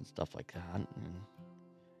problems and stuff like that. And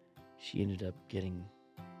she ended up getting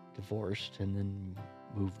divorced and then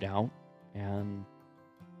moved out. And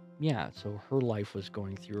yeah, so her life was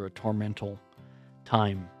going through a tormental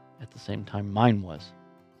time at the same time mine was.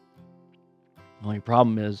 The only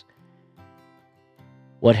problem is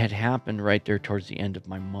What had happened right there towards the end of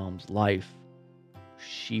my mom's life,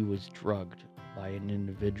 she was drugged by an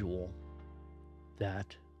individual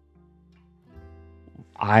that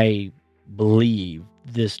I believe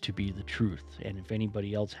this to be the truth. And if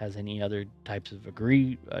anybody else has any other types of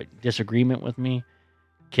disagreement with me,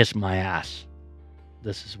 kiss my ass.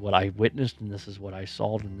 This is what I witnessed, and this is what I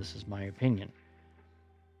saw, and this is my opinion.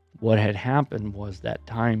 What had happened was that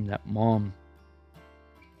time that mom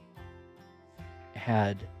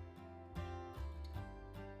had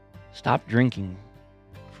stopped drinking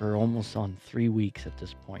for almost on 3 weeks at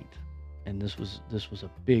this point. And this was a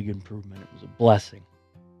big improvement. It was a blessing.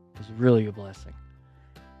 It was really a blessing.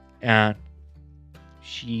 And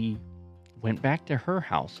she went back to her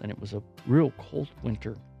house, and it was a real cold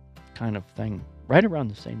winter kind of thing, right around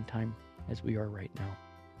the same time as we are right now,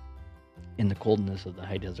 in the coldness of the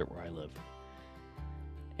high desert where I live.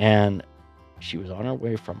 And she was on her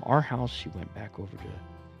way from our house. She went back over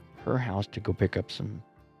to her house to go pick up some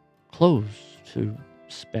clothes to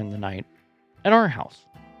spend the night at our house.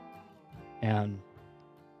 And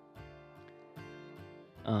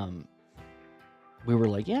we were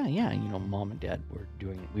like, yeah, mom and dad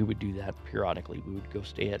we would do that periodically. We would go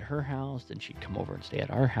stay at her house, then she'd come over and stay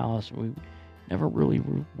at our house. And we never really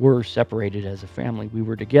were separated as a family. We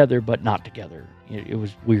were together, but not together. It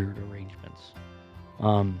was weird arrangements.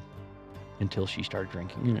 Until she started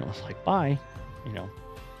drinking, and it was like, bye,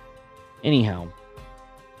 Anyhow,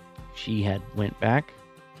 she had went back,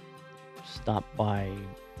 stopped by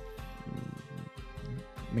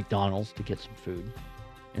McDonald's to get some food,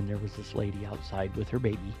 and there was this lady outside with her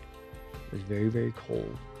baby. It was very, very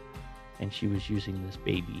cold, and she was using this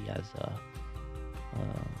baby as a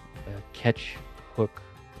catch, hook,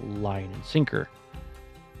 line, and sinker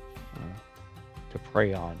to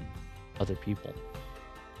prey on other people.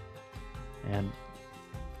 And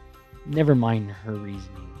never mind her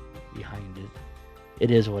reasoning behind it. It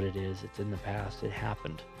is what it is. It's in the past. It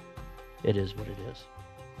happened. It is what it is.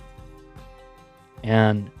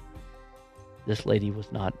 And this lady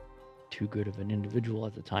was not too good of an individual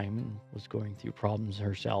at the time and was going through problems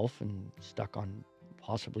herself and stuck on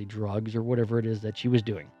possibly drugs or whatever it is that she was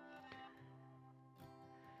doing.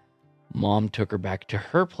 Mom took her back to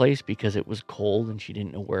her place because it was cold and she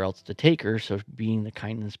didn't know where else to take her. So being the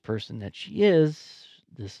kindness person that she is,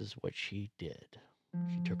 this is what she did.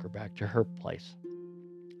 She took her back to her place.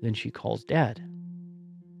 Then she calls Dad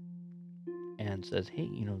and says, hey,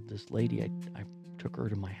 this lady, I took her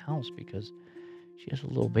to my house because she has a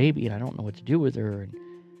little baby and I don't know what to do with her.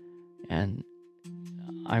 And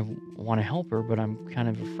I want to help her, but I'm kind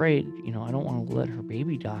of afraid, I don't want to let her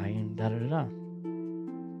baby die and da-da-da-da.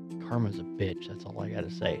 Karma's a bitch, that's all I gotta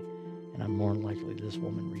say. And I'm more likely this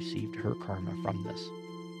woman received her karma from this.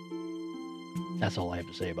 That's all I have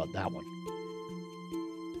to say about that one.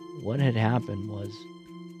 What had happened was,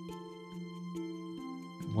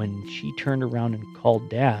 when she turned around and called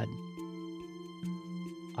Dad,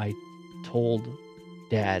 I told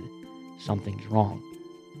Dad, something's wrong.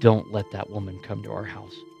 Don't let that woman come to our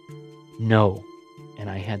house. No. And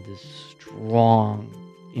I had this strong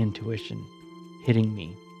intuition hitting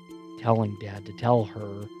me, telling Dad to tell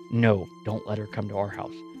her, no, don't let her come to our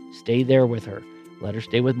house. Stay there with her. Let her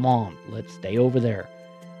stay with Mom. Let's stay over there.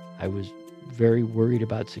 I was very worried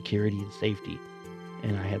about security and safety,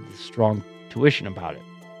 and I had this strong tuition about it.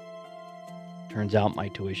 Turns out my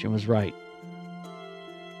tuition was right.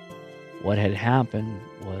 What had happened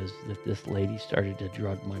was that this lady started to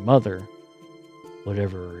drug my mother,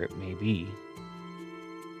 whatever it may be,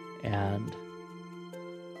 and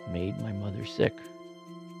made my mother sick.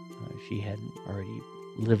 She had already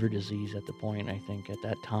liver disease at the point, I think, at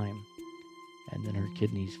that time. And then her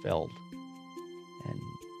kidneys failed. And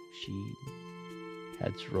she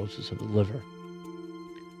had cirrhosis of the liver.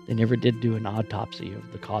 They never did do an autopsy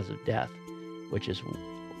of the cause of death, which is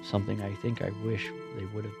something I think I wish they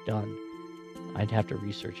would have done. I'd have to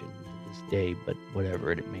research it to this day, but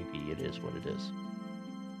whatever it may be, it is what it is.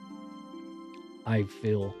 I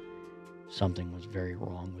feel something was very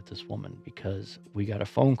wrong with this woman because we got a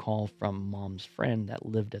phone call from Mom's friend that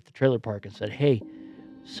lived at the trailer park and said, hey,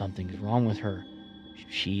 something's wrong with her.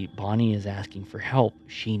 Bonnie is asking for help.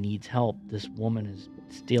 She needs help. This woman is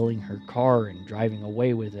stealing her car and driving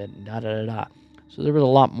away with it and da-da-da-da. So there was a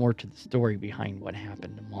lot more to the story behind what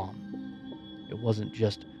happened to Mom. It wasn't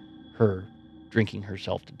just her drinking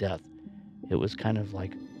herself to death. It was kind of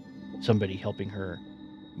like somebody helping her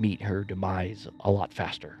meet her demise a lot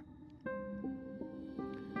faster.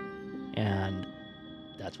 And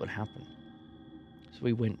that's what happened. So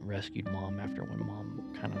we went and rescued Mom after when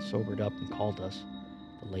Mom kind of sobered up and called us.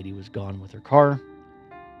 The lady was gone with her car.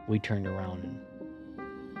 We turned around and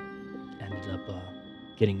ends up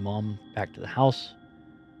getting mom back to the house.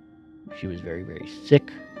 She was very, very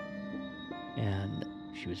sick, and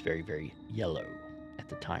she was very, very yellow at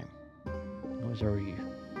the time. It was already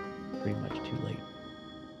pretty much too late.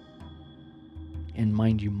 And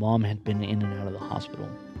mind you, mom had been in and out of the hospital,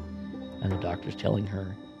 and the doctor's telling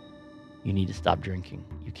her, "You need to stop drinking.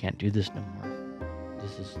 You can't do this no more.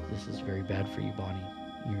 This is very bad for you, Bonnie.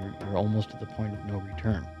 You're almost at the point of no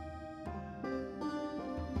return."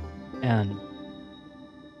 And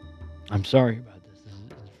I'm sorry about this.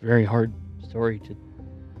 It's a very hard story to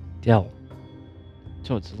tell,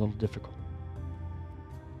 so it's a little difficult.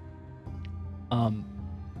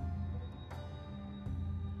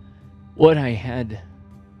 What I had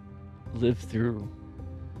lived through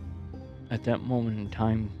at that moment in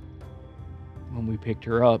time when we picked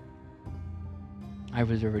her up, I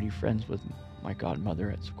was already friends with my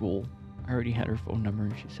godmother at school. I already had her phone number,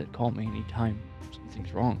 and she said, "Call me anytime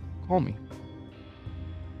something's wrong. Call me."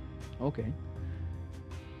 Okay.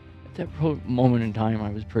 At that moment in time,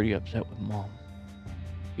 I was pretty upset with mom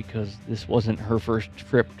because this wasn't her first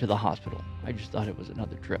trip to the hospital. I just thought it was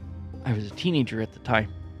another trip. I was a teenager at the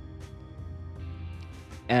time.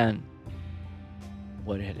 And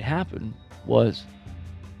what had happened was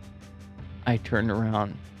I turned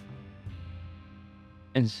around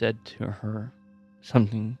and said to her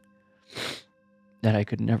something that I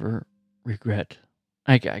could never regret.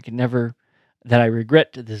 I could never, that I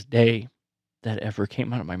regret to this day, that ever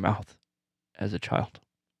came out of my mouth as a child,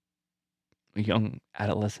 a young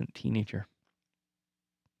adolescent teenager.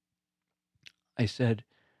 I said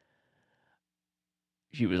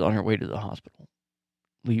she was on her way to the hospital,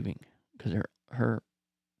 leaving, because her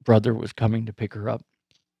brother was coming to pick her up.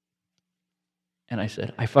 And I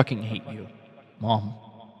said, "I fucking hate you, Mom."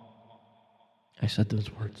 I said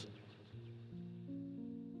those words.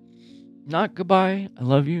 Not goodbye, I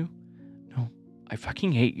love you. No, I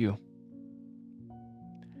fucking hate you.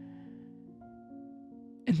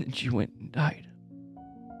 And then she went and died.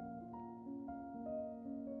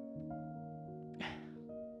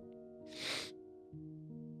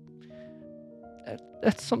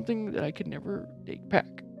 That's something that I could never take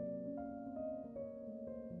back.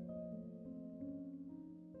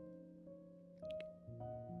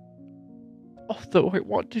 Although I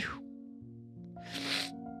want to.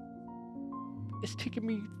 It's taken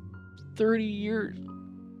me 30 years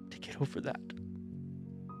to get over that.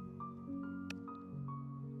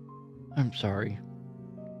 I'm sorry.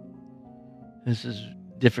 This is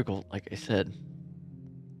difficult, like I said.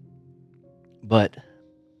 But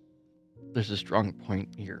there's a strong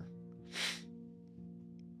point here.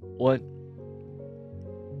 What?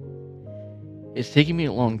 It's taken me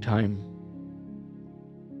a long time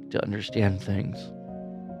to understand things.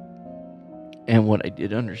 And what I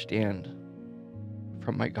did understand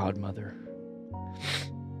from my godmother,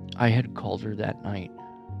 I had called her that night,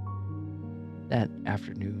 that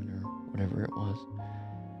afternoon, or whatever it was,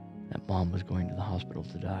 that mom was going to the hospital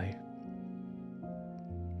to die.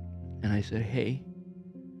 And I said, "Hey,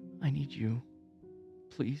 I need you.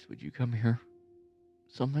 Please, would you come here?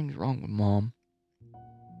 Something's wrong with mom."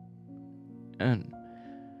 And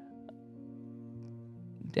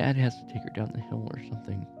Dad has to take her down the hill or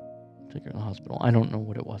something, take her to the hospital. I don't know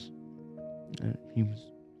what it was. He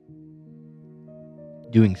was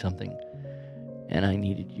doing something, and I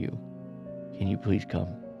needed you. Can you please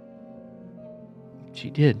come? She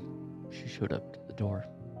did. She showed up to the door.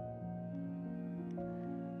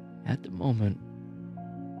 At the moment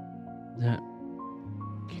that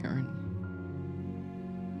Karen,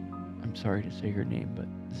 I'm sorry to say her name, but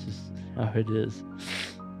this is how it is.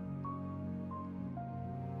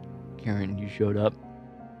 Karen, you showed up,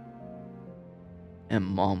 and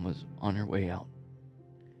mom was on her way out.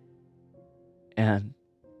 And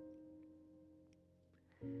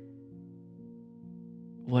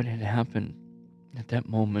what had happened at that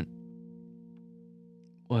moment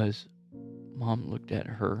was mom looked at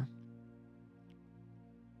her,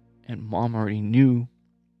 and mom already knew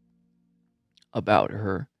about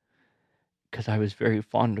her because I was very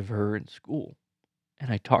fond of her in school, and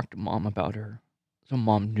I talked to mom about her, so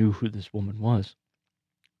mom knew who this woman was.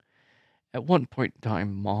 At one point in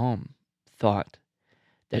time, mom thought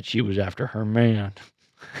that she was after her man.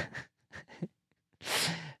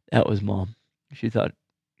 That was mom. She thought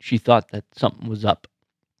that something was up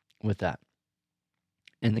with that.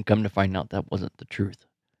 And then come to find out that wasn't the truth.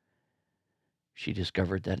 She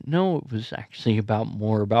discovered that no, it was actually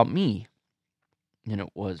more about me than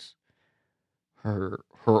it was her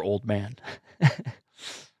old man.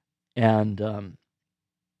 And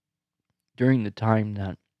during the time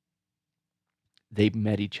that they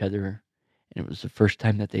met each other, and it was the first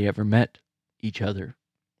time that they ever met, each other,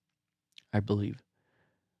 I believe.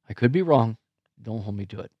 I could be wrong. Don't hold me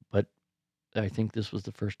to it. But I think this was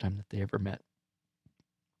the first time that they ever met.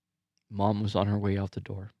 Mom was on her way out the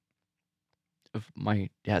door of my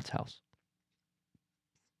dad's house.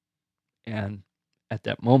 And at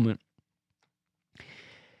that moment,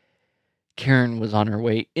 Karen was on her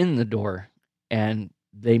way in the door, and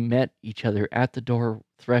they met each other at the door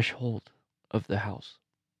threshold of the house.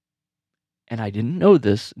 And I didn't know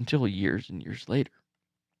this until years and years later.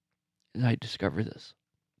 And I discovered this.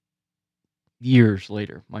 Years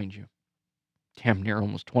later, mind you. Damn near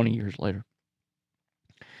almost 20 years later.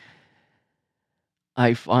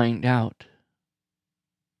 I find out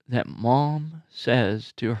that Mom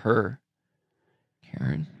says to her,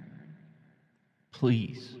 Karen,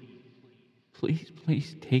 please, please,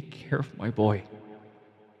 please take care of my boy.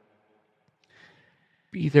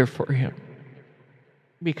 Be there for him.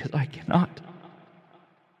 Because I cannot.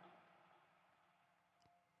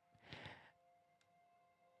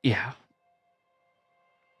 Yeah.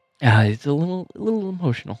 It's a little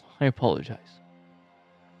emotional. I apologize.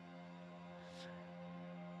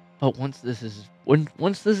 But once this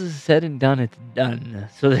is said and done, it's done.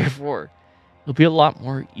 So therefore, it'll be a lot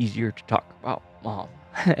more easier to talk about Mom.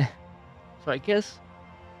 So I guess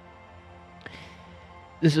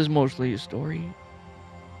this is mostly a story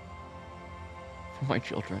for my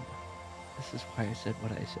children. This is why I said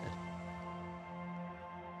what I said.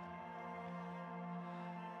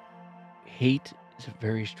 Hate is a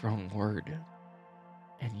very strong word,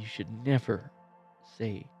 and you should never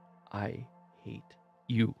say, I hate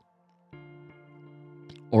you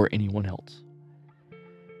or anyone else,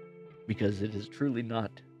 because it is truly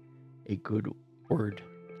not a good word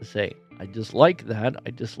to say. I dislike that,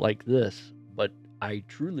 I dislike this, but I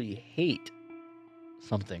truly hate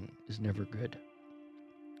something is never good.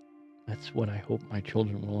 That's what I hope my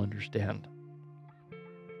children will understand.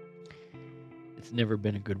 It's never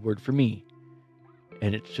been a good word for me.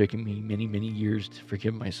 And it's taken me many, many years to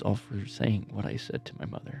forgive myself for saying what I said to my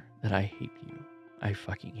mother. That I hate you. I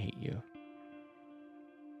fucking hate you.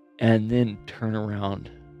 And then turn around,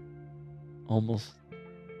 almost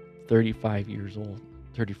 35 years old,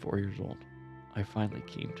 34 years old, I finally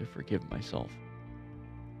came to forgive myself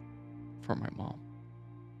for my mom.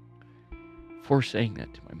 For saying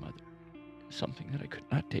that to my mother. Something that I could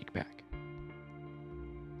not take back.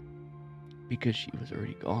 Because she was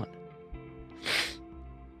already gone.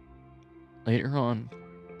 Later on,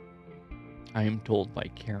 I am told by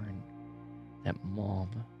Karen that Mom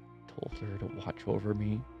told her to watch over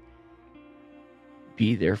me,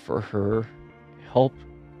 be there for her, help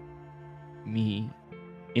me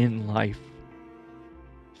in life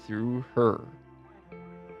through her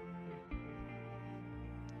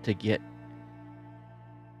to get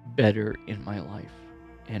better in my life.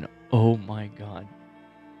 And oh my God,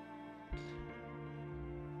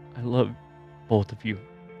 I love both of you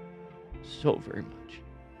so very much.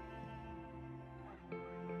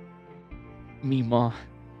 Mima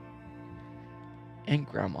and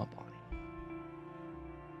Grandma Bonnie.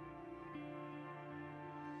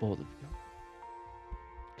 Both of you.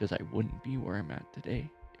 Because I wouldn't be where I'm at today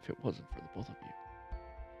if it wasn't for the both of you.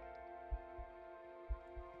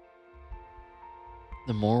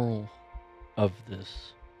 The moral of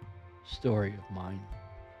this story of mine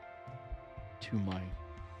to my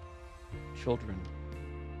children,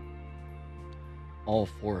 all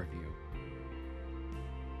four of you.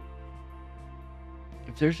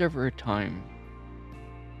 If there's ever a time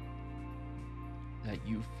that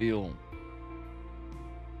you feel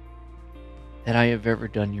that I have ever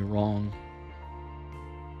done you wrong,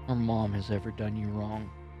 or Mom has ever done you wrong,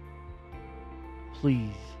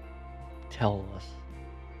 please tell us.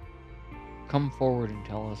 Come forward and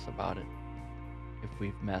tell us about it if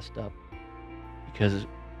we've messed up. Because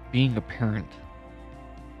being a parent,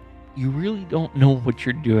 you really don't know what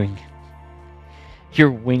you're doing.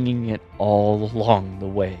 You're winging it all along the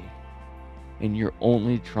way. And you're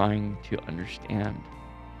only trying to understand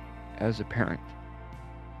as a parent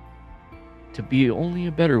to be only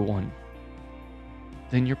a better one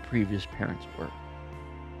than your previous parents were.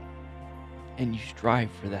 And you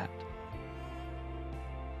strive for that.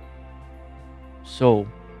 So,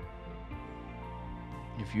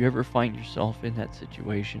 if you ever find yourself in that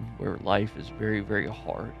situation where life is very, very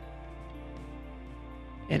hard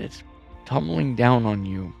and it's tumbling down on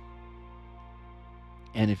you,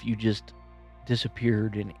 and if you just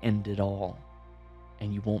disappeared and ended all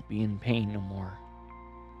and you won't be in pain no more,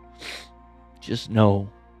 just know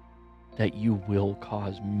that you will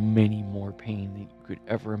cause many more pain than you could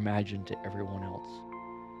ever imagine to everyone else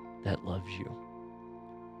that loves you.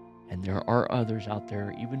 And there are others out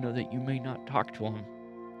there, even though that you may not talk to them,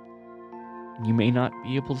 and you may not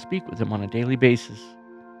be able to speak with them on a daily basis.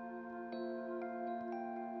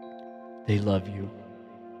 They love you,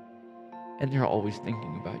 and they're always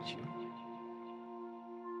thinking about you.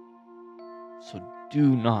 So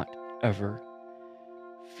do not ever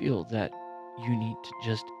feel that you need to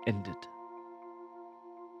just end it.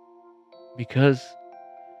 Because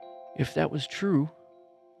if that was true,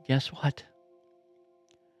 guess what?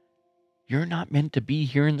 You're not meant to be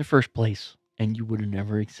here in the first place, and you would have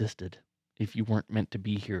never existed if you weren't meant to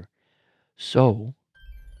be here. So,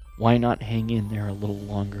 why not hang in there a little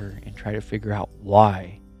longer and try to figure out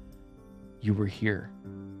why you were here?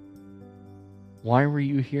 Why were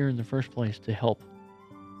you here in the first place? To help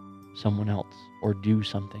someone else or do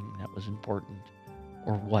something that was important,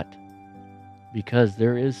 or what? Because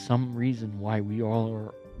there is some reason why we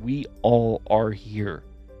all are here.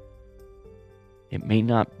 It may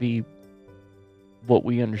not be what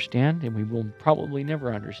we understand, and we will probably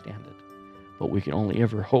never understand it, but we can only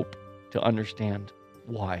ever hope to understand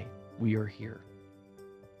why we are here.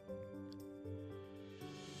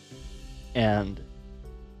 And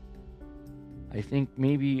I think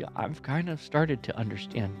maybe I've kind of started to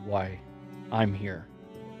understand why I'm here.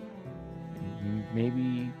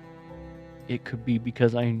 Maybe it could be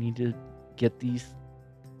because I need to get these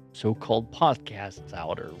so-called podcasts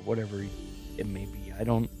out, or whatever it may be. I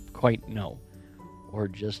don't quite know. Or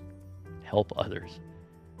just help others.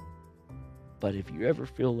 But if you ever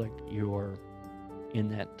feel like you're in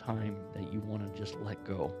that time that you want to just let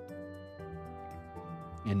go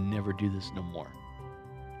and never do this no more,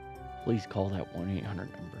 please call that 1-800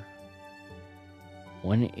 number.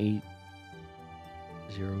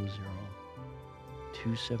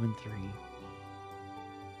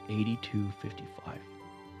 1-800-273-8255.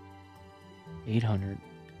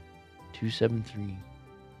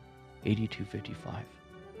 800-273-8255.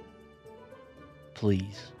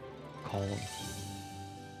 Please call them.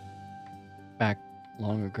 Back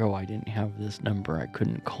long ago, I didn't have this number. I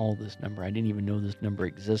couldn't call this number. I didn't even know this number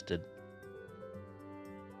existed.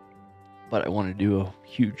 But I want to do a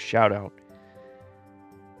huge shout out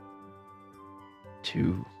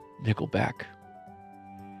to Nickelback.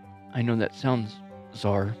 I know that sounds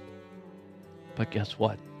bizarre, but guess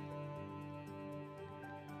what?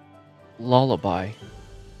 Lullaby,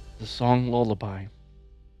 the song Lullaby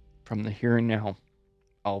from the Here and Now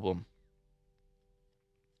album,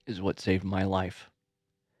 is what saved my life.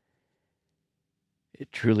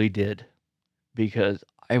 It truly did, because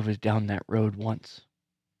I was down that road once.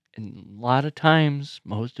 And a lot of times,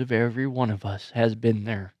 most of every one of us has been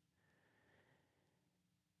there.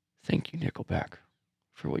 Thank you, Nickelback,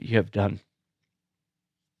 for what you have done.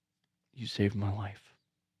 You saved my life.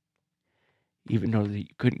 Even though that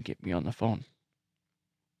you couldn't get me on the phone.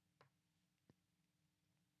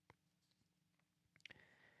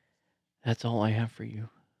 That's all I have for you.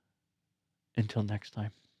 Until next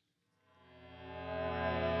time.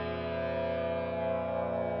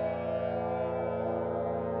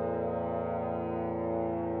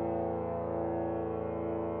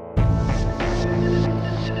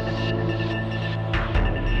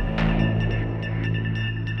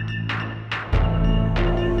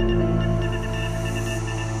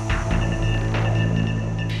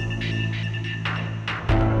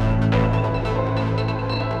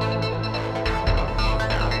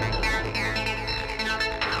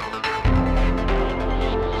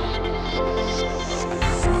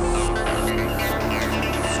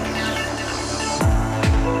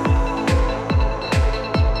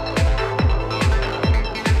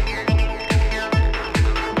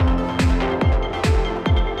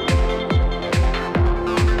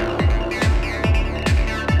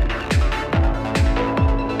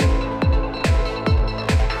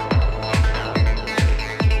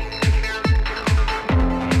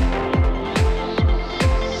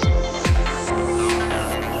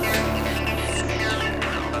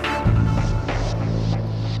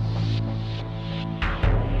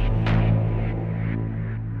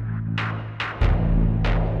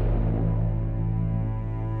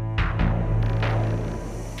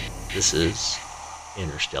 This is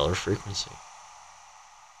Interstellar Frequency.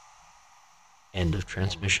 End of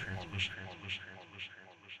transmission.